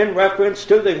day in reference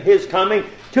to his coming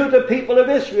to the people of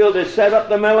Israel to set up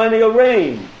the millennial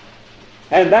reign.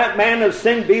 And that man of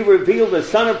sin be revealed, the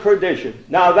son of perdition.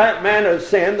 Now that man of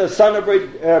sin, the son of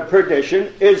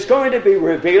perdition, is going to be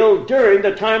revealed during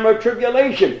the time of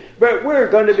tribulation. But we're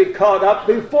going to be caught up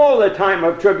before the time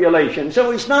of tribulation.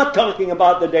 So he's not talking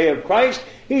about the day of Christ.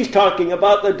 He's talking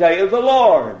about the day of the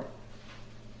Lord.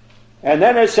 And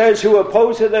then it says, who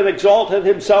opposeth and exalteth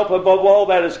himself above all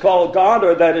that is called God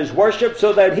or that is worshipped,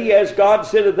 so that he as God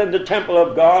sitteth in the temple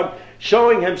of God,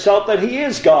 showing himself that he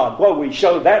is God. Well, we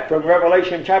showed that from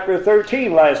Revelation chapter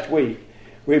 13 last week.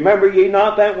 Remember ye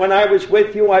not that when I was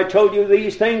with you I told you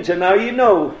these things, and now ye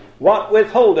know what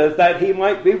withholdeth that he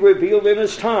might be revealed in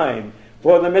his time.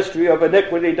 For the mystery of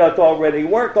iniquity doth already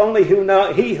work, only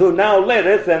he who now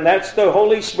letteth, and that's the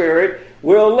Holy Spirit,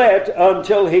 will let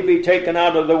until he be taken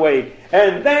out of the way.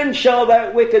 And then shall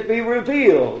that wicked be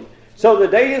revealed. So the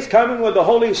day is coming when the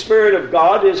Holy Spirit of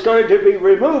God is going to be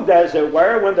removed, as it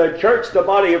were, when the church, the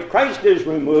body of Christ, is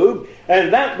removed,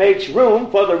 and that makes room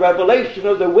for the revelation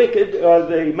of the wicked, or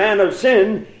the man of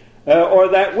sin, or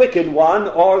that wicked one,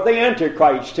 or the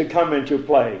Antichrist to come into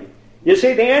play. You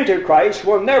see, the Antichrist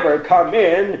will never come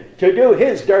in to do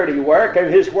his dirty work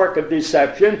and his work of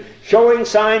deception, showing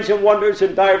signs and wonders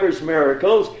and divers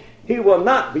miracles. He will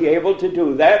not be able to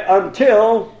do that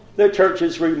until the church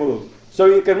is removed. So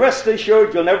you can rest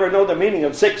assured you'll never know the meaning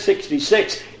of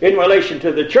 666 in relation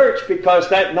to the church, because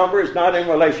that number is not in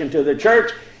relation to the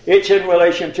church. It's in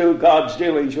relation to God's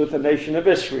dealings with the nation of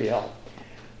Israel.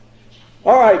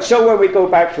 All right, so when we go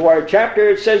back to our chapter,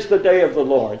 it says the day of the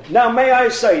Lord. Now, may I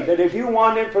say that if you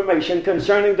want information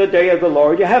concerning the day of the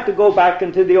Lord, you have to go back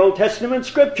into the Old Testament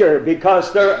Scripture,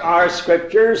 because there are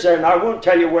Scriptures, and I won't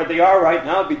tell you where they are right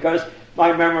now because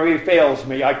my memory fails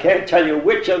me. I can't tell you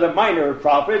which of the minor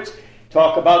prophets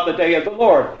talk about the day of the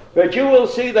Lord. But you will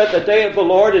see that the day of the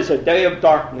Lord is a day of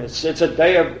darkness. It's a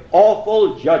day of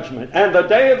awful judgment. And the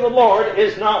day of the Lord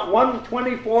is not one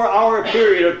 24-hour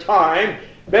period of time,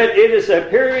 but it is a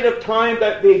period of time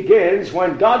that begins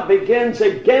when God begins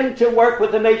again to work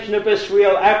with the nation of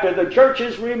Israel after the church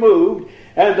is removed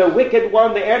and the wicked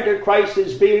one, the Antichrist,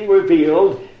 is being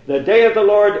revealed. The day of the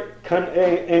Lord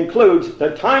includes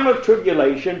the time of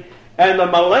tribulation and the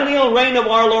millennial reign of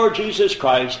our Lord Jesus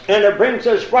Christ, and it brings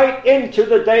us right into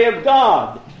the day of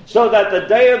God, so that the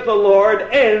day of the Lord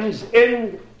ends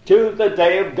into the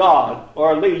day of God,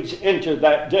 or leads into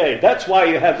that day. That's why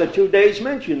you have the 2 days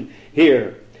mentioned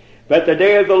here. But the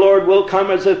day of the Lord will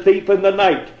come as a thief in the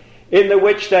night, in the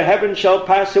which the heavens shall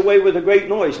pass away with a great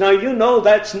noise. Now you know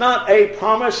that's not a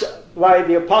promise by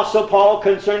the Apostle Paul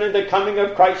concerning the coming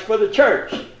of Christ for the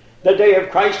church. The day of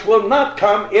Christ will not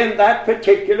come in that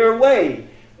particular way,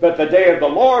 but the day of the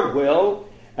Lord will,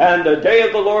 and the day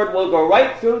of the Lord will go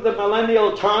right through the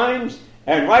millennial times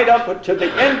and right up to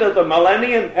the end of the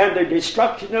millennium and the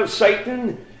destruction of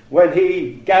Satan, when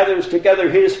he gathers together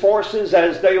his forces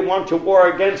as they want to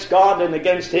war against God and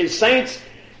against his saints.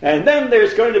 And then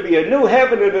there's going to be a new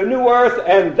heaven and a new earth,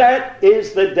 and that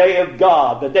is the day of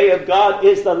God. The day of God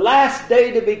is the last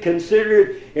day to be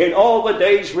considered in all the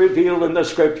days revealed in the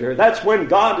Scripture. That's when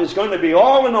God is going to be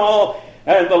all in all,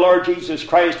 and the Lord Jesus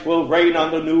Christ will reign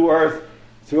on the new earth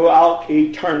throughout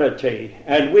eternity.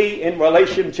 And we, in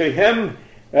relation to him,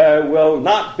 will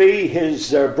not be his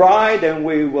bride, and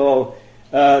we will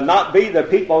not be the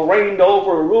people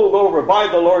ruled over by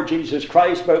the Lord Jesus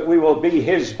Christ, but we will be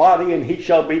his body, and he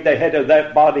shall be the head of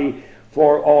that body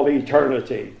for all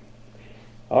eternity.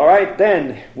 All right,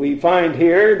 then, we find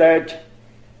here that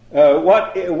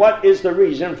what is the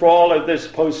reason for all of this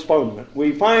postponement?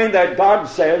 We find that God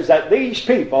says that these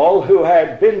people who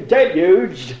had been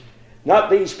deluged, not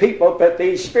these people, but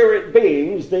these spirit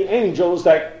beings, the angels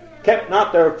that kept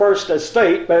not their first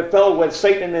estate, but fell with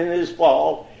Satan in his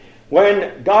fall,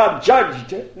 when God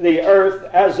judged the earth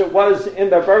as it was in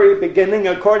the very beginning,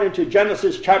 according to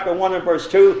Genesis chapter 1 and verse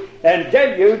 2, and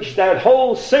deluged that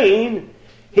whole scene,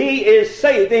 he is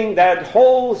saving that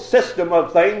whole system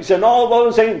of things and all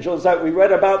those angels that we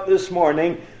read about this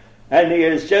morning, and he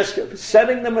is just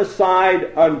setting them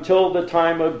aside until the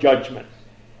time of judgment.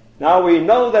 Now we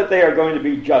know that they are going to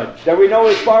be judged, and we know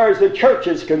as far as the church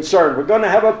is concerned, we're going to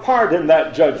have a part in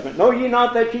that judgment. Know ye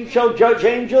not that ye shall judge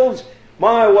angels?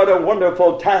 My, what a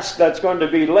wonderful task that's going to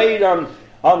be laid on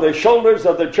the shoulders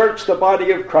of the church, the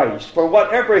body of Christ. For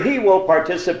whatever he will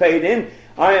participate in,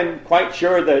 I am quite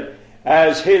sure that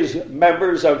as his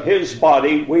members of his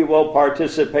body, we will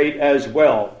participate as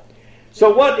well.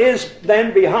 So what is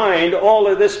then behind all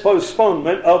of this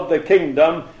postponement of the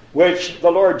kingdom which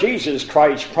the Lord Jesus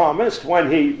Christ promised when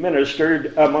he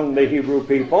ministered among the Hebrew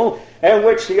people, and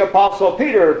which the Apostle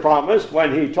Peter promised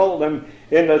when he told them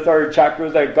in the 3rd chapter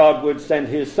that God would send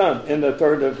his Son in the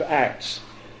 3rd of Acts.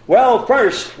 Well,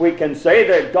 first we can say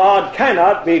that God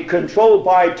cannot be controlled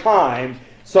by time,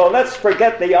 so let's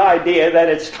forget the idea that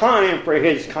it's time for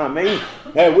his coming,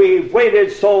 and we've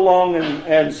waited so long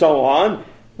and so on.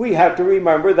 We have to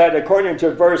remember that according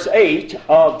to verse 8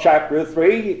 of chapter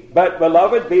 3, "But,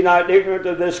 beloved, be not ignorant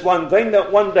of this one thing,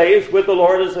 that one day is with the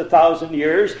Lord as 1,000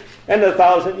 years, and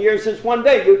 1,000 years is one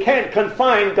day." You can't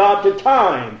confine God to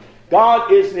time.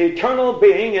 God is the eternal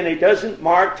being, and he doesn't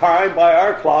mark time by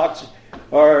our clocks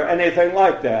or anything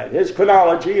like that. His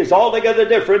chronology is altogether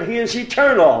different. He is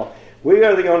eternal. We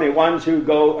are the only ones who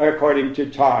go according to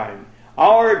time.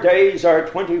 Our days are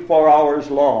 24 hours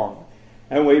long.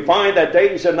 And we find that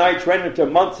days and nights run into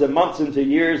months and months into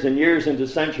years and years into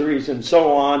centuries and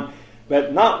so on,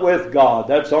 but not with God.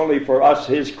 That's only for us,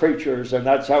 his creatures, and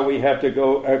that's how we have to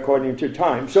go according to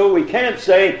time. So we can't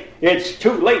say it's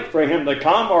too late for him to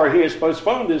come or he has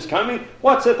postponed his coming.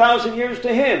 What's 1,000 years to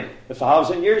him?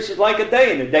 1,000 years is like a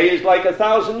day, and a day is like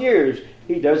 1,000 years.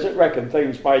 He doesn't reckon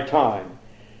things by time.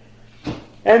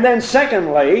 And then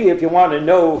secondly, if you want to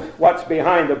know what's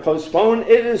behind the postpone,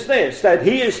 it is this, that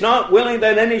he is not willing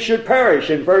that any should perish,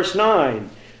 in verse 9.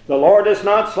 "The Lord is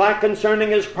not slack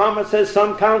concerning his promise, as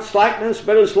some count slackness,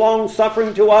 but is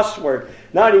long-suffering to usward."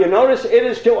 Now, do you notice? It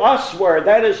is to usward,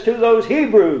 that is to those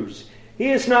Hebrews.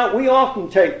 He is not, we often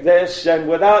take this, and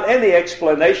without any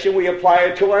explanation, we apply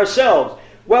it to ourselves.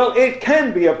 Well, it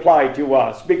can be applied to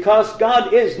us, because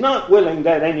God is not willing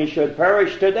that any should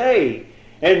perish today.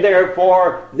 And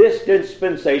therefore, this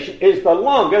dispensation is the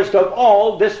longest of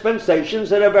all dispensations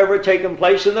that have ever taken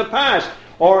place in the past,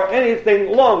 or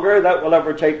anything longer that will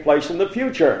ever take place in the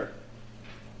future.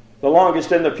 The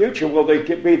longest in the future will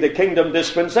be the kingdom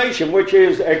dispensation, which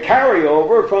is a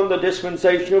carryover from the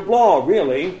dispensation of law,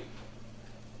 really.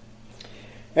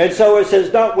 And so it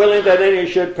says, "Not willing that any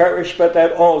should perish, but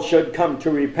that all should come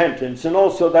to repentance." And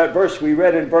also that verse we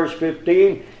read in verse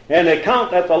 15, "And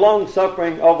account that the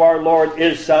long-suffering of our Lord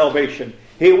is salvation."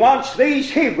 He wants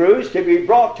these Hebrews to be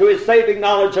brought to his saving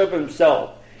knowledge of himself.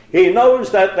 He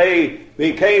knows that they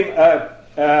they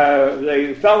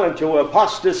fell into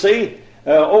apostasy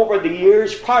over the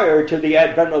years prior to the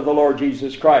advent of the Lord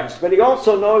Jesus Christ. But he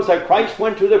also knows that Christ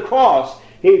went to the cross.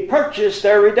 He purchased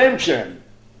their redemption.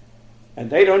 And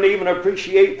they don't even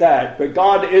appreciate that. But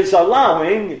God is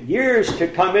allowing years to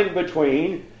come in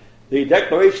between the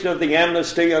declaration of the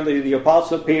amnesty under the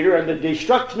Apostle Peter and the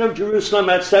destruction of Jerusalem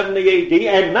at 70 A.D.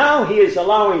 And now he is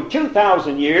allowing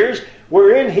 2,000 years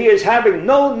wherein he is having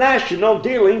no national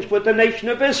dealings with the nation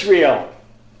of Israel.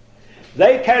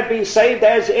 They can be saved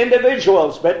as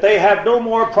individuals, but they have no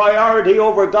more priority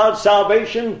over God's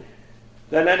salvation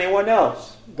than anyone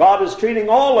else. God is treating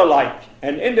all alike,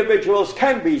 and individuals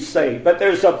can be saved, but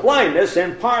there's a blindness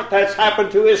in part that's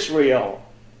happened to Israel.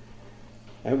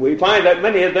 And we find that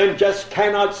many of them just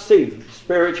cannot see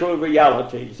spiritual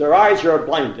realities. Their eyes are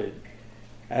blinded.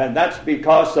 And that's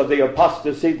because of the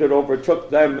apostasy that overtook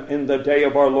them in the day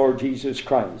of our Lord Jesus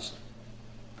Christ.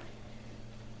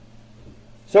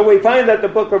 So we find that the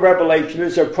book of Revelation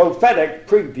is a prophetic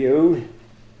preview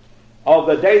of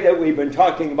the day that we've been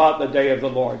talking about, the day of the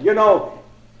Lord. You know,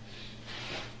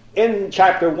 in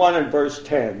chapter 1 and verse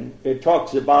 10, it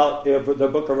talks about, the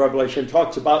book of Revelation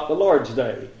talks about the Lord's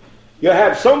Day. You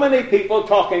have so many people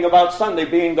talking about Sunday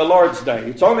being the Lord's Day.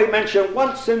 It's only mentioned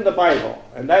once in the Bible,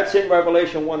 and that's in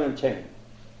Revelation 1 and 10.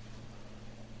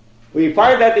 We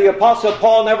find that the Apostle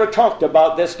Paul never talked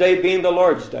about this day being the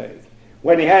Lord's Day.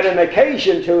 When he had an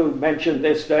occasion to mention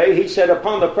this day, he said,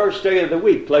 "Upon the first day of the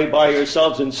week, lay by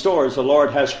yourselves in stores, the Lord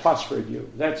has prospered you."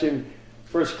 That's in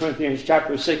 1 Corinthians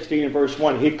chapter 16 and verse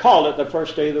 1. He called it the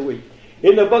first day of the week.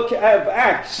 In the book of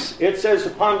Acts, it says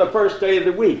upon the first day of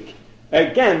the week.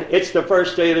 Again, it's the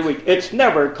first day of the week. It's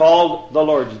never called the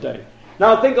Lord's Day.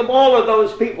 Now think of all of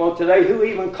those people today who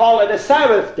even call it a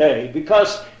Sabbath day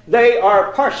because they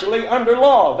are partially under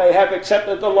law. They have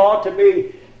accepted the law to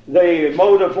be the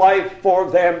mode of life for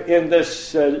them in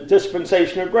this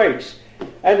dispensation of grace.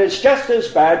 And it's just as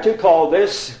bad to call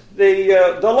this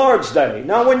the Lord's Day.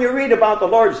 Now when you read about the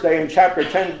Lord's Day in chapter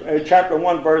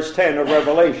 1 verse 10 of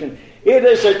Revelation, it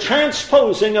is a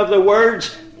transposing of the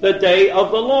words, the day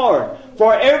of the Lord.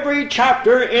 For every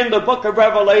chapter in the book of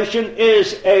Revelation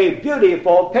is a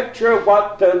beautiful picture of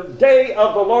what the day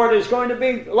of the Lord is going to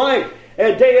be like.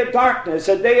 A day of darkness,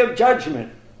 a day of judgment.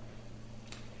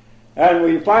 And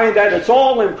we find that it's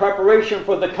all in preparation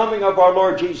for the coming of our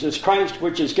Lord Jesus Christ,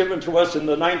 which is given to us in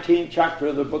the 19th chapter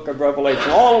of the book of Revelation,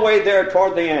 all the way there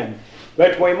toward the end.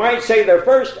 But we might say the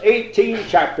first 18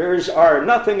 chapters are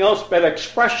nothing else but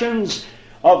expressions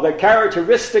of the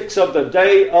characteristics of the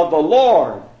day of the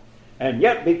Lord. And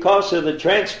yet, because of the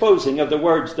transposing of the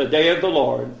words, the day of the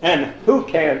Lord, and who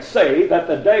can say that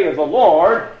the day of the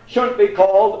Lord shouldn't be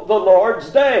called the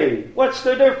Lord's day? What's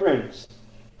the difference?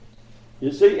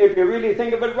 You see, if you really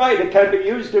think of it right, it can be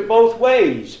used in both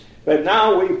ways. But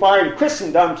now we find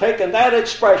Christendom taking that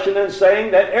expression and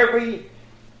saying that every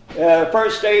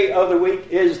first day of the week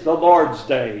is the Lord's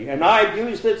day. And I've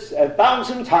used it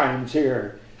 1,000 times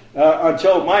here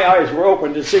until my eyes were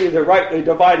open to see the rightly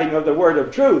dividing of the word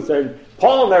of truth. And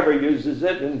Paul never uses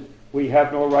it, and we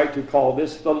have no right to call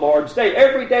this the Lord's day.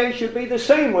 Every day should be the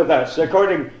same with us,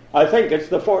 according, I think it's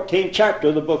the 14th chapter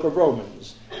of the book of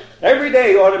Romans. Every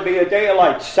day ought to be a day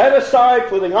alike, set aside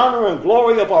for the honor and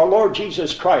glory of our Lord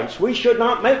Jesus Christ. We should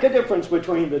not make a difference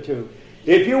between the two.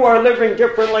 If you are living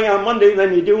differently on Monday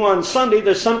than you do on Sunday,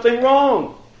 there's something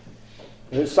wrong.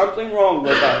 There's something wrong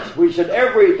with us. We should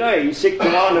every day seek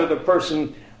to honor the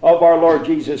person of our Lord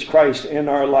Jesus Christ in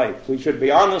our life. We should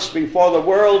be honest before the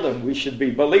world, and we should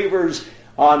be believers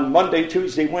on Monday,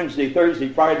 Tuesday, Wednesday, Thursday,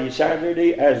 Friday,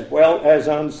 Saturday, as well as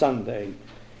on Sunday.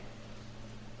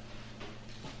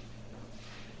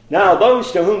 Now,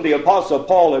 those to whom the Apostle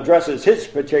Paul addresses his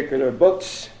particular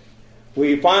books,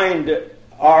 we find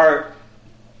are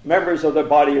members of the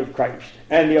body of Christ.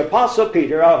 And the Apostle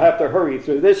Peter, I'll have to hurry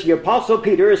through this, the Apostle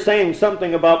Peter is saying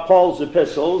something about Paul's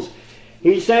epistles.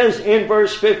 He says in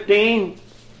verse 15,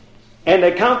 "And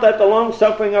account that the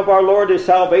long-suffering of our Lord is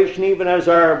salvation, even as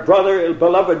our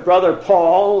beloved brother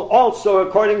Paul, also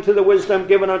according to the wisdom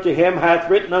given unto him, hath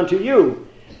written unto you,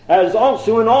 as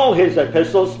also in all his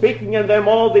epistles, speaking in them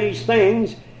all these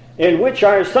things, in which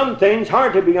are some things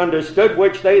hard to be understood,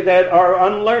 which they that are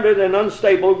unlearned and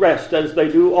unstable wrest, as they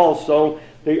do also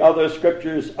the other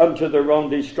scriptures unto their own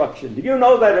destruction." Do you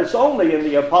know that it's only in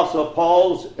the Apostle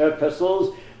Paul's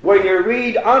epistles where you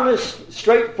read honest,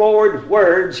 straightforward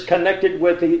words connected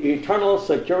with the eternal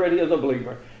security of the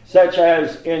believer, such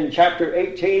as in chapter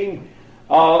 18,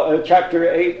 chapter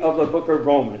 8 of the book of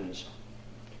Romans.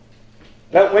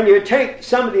 But when you take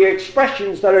some of the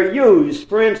expressions that are used,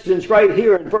 for instance, right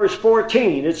here in verse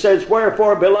 14, it says,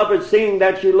 "Wherefore, beloved, seeing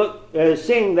that ye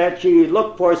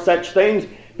look for such things,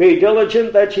 be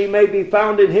diligent that ye may be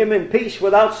found in him in peace,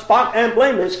 without spot and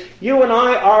blameless." You and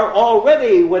I are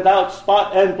already without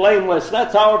spot and blameless.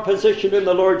 That's our position in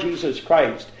the Lord Jesus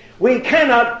Christ. We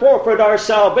cannot forfeit our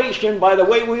salvation by the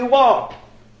way we walk,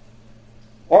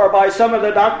 or by some of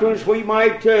the doctrines we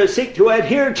might seek to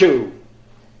adhere to.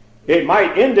 It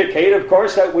might indicate, of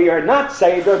course, that we are not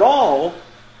saved at all,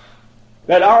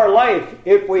 that our life,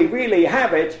 if we really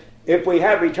have it, if we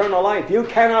have eternal life, you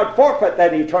cannot forfeit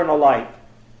that eternal life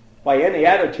by any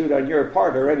attitude on your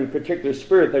part or any particular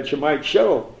spirit that you might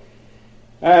show.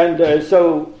 And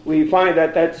so we find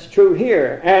that that's true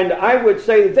here. And I would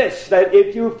say this, that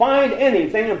if you find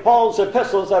anything in Paul's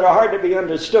epistles that are hard to be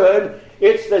understood,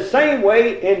 it's the same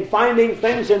way in finding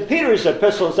things in Peter's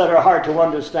epistles that are hard to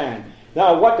understand.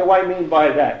 Now, what do I mean by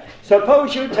that?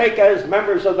 Suppose you take as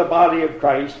members of the body of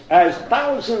Christ, as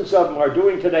thousands of them are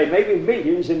doing today, maybe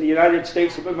millions in the United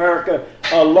States of America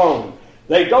alone.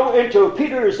 They go into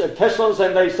Peter's epistles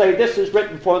and they say, this is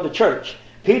written for the church.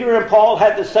 Peter and Paul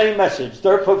had the same message.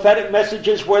 Their prophetic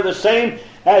messages were the same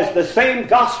as the same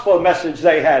gospel message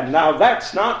they had. Now,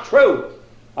 that's not true.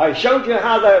 I showed you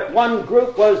how that one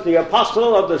group was the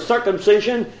apostle of the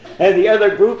circumcision and the other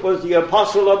group was the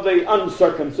apostle of the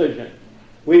uncircumcision.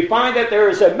 We find that there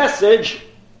is a message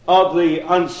of the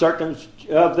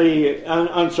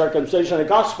uncircumcision, a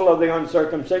gospel of the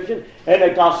uncircumcision, and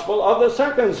a gospel of the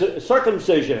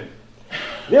circumcision.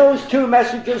 Those two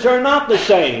messages are not the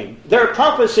same. Their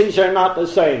prophecies are not the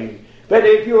same. But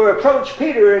if you approach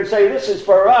Peter and say, this is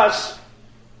for us,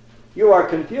 you are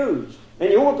confused.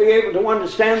 And you won't be able to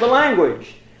understand the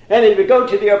language. And if you go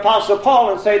to the Apostle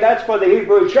Paul and say, that's for the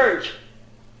Hebrew church,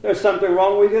 there's something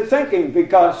wrong with your thinking,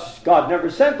 because God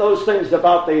never said those things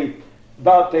about the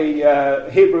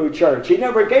Hebrew church. He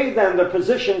never gave them the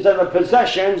positions and the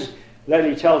possessions that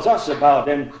he tells us about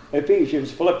in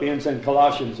Ephesians, Philippians, and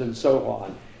Colossians, and so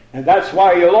on. And that's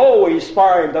why you'll always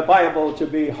find the Bible to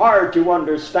be hard to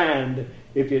understand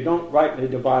if you don't rightly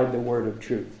divide the word of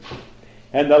truth.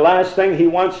 And the last thing he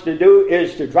wants to do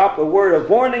is to drop a word of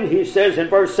warning. He says in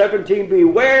verse 17,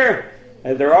 beware.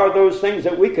 And there are those things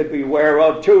that we could beware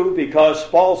of too, because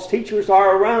false teachers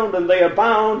are around and they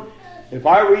abound. If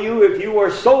I were you, if you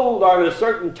were sold on a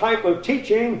certain type of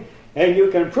teaching, and you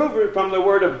can prove it from the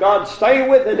Word of God, stay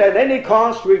with it at any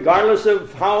cost, regardless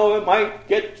of how it might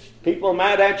get people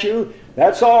mad at you.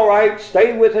 That's all right.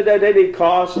 Stay with it at any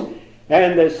cost.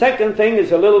 And the second thing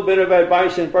is a little bit of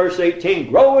advice in verse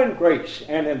 18. Grow in grace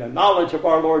and in the knowledge of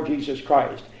our Lord Jesus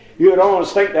Christ. You'd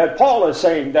almost think that Paul is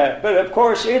saying that. But of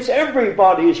course, it's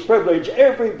everybody's privilege,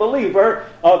 every believer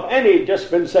of any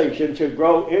dispensation to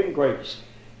grow in grace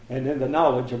and in the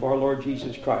knowledge of our Lord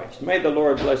Jesus Christ. May the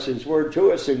Lord bless His word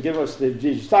to us and give us the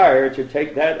desire to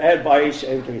take that advice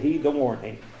and to heed the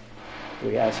warning.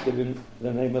 We ask it in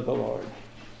the name of the Lord.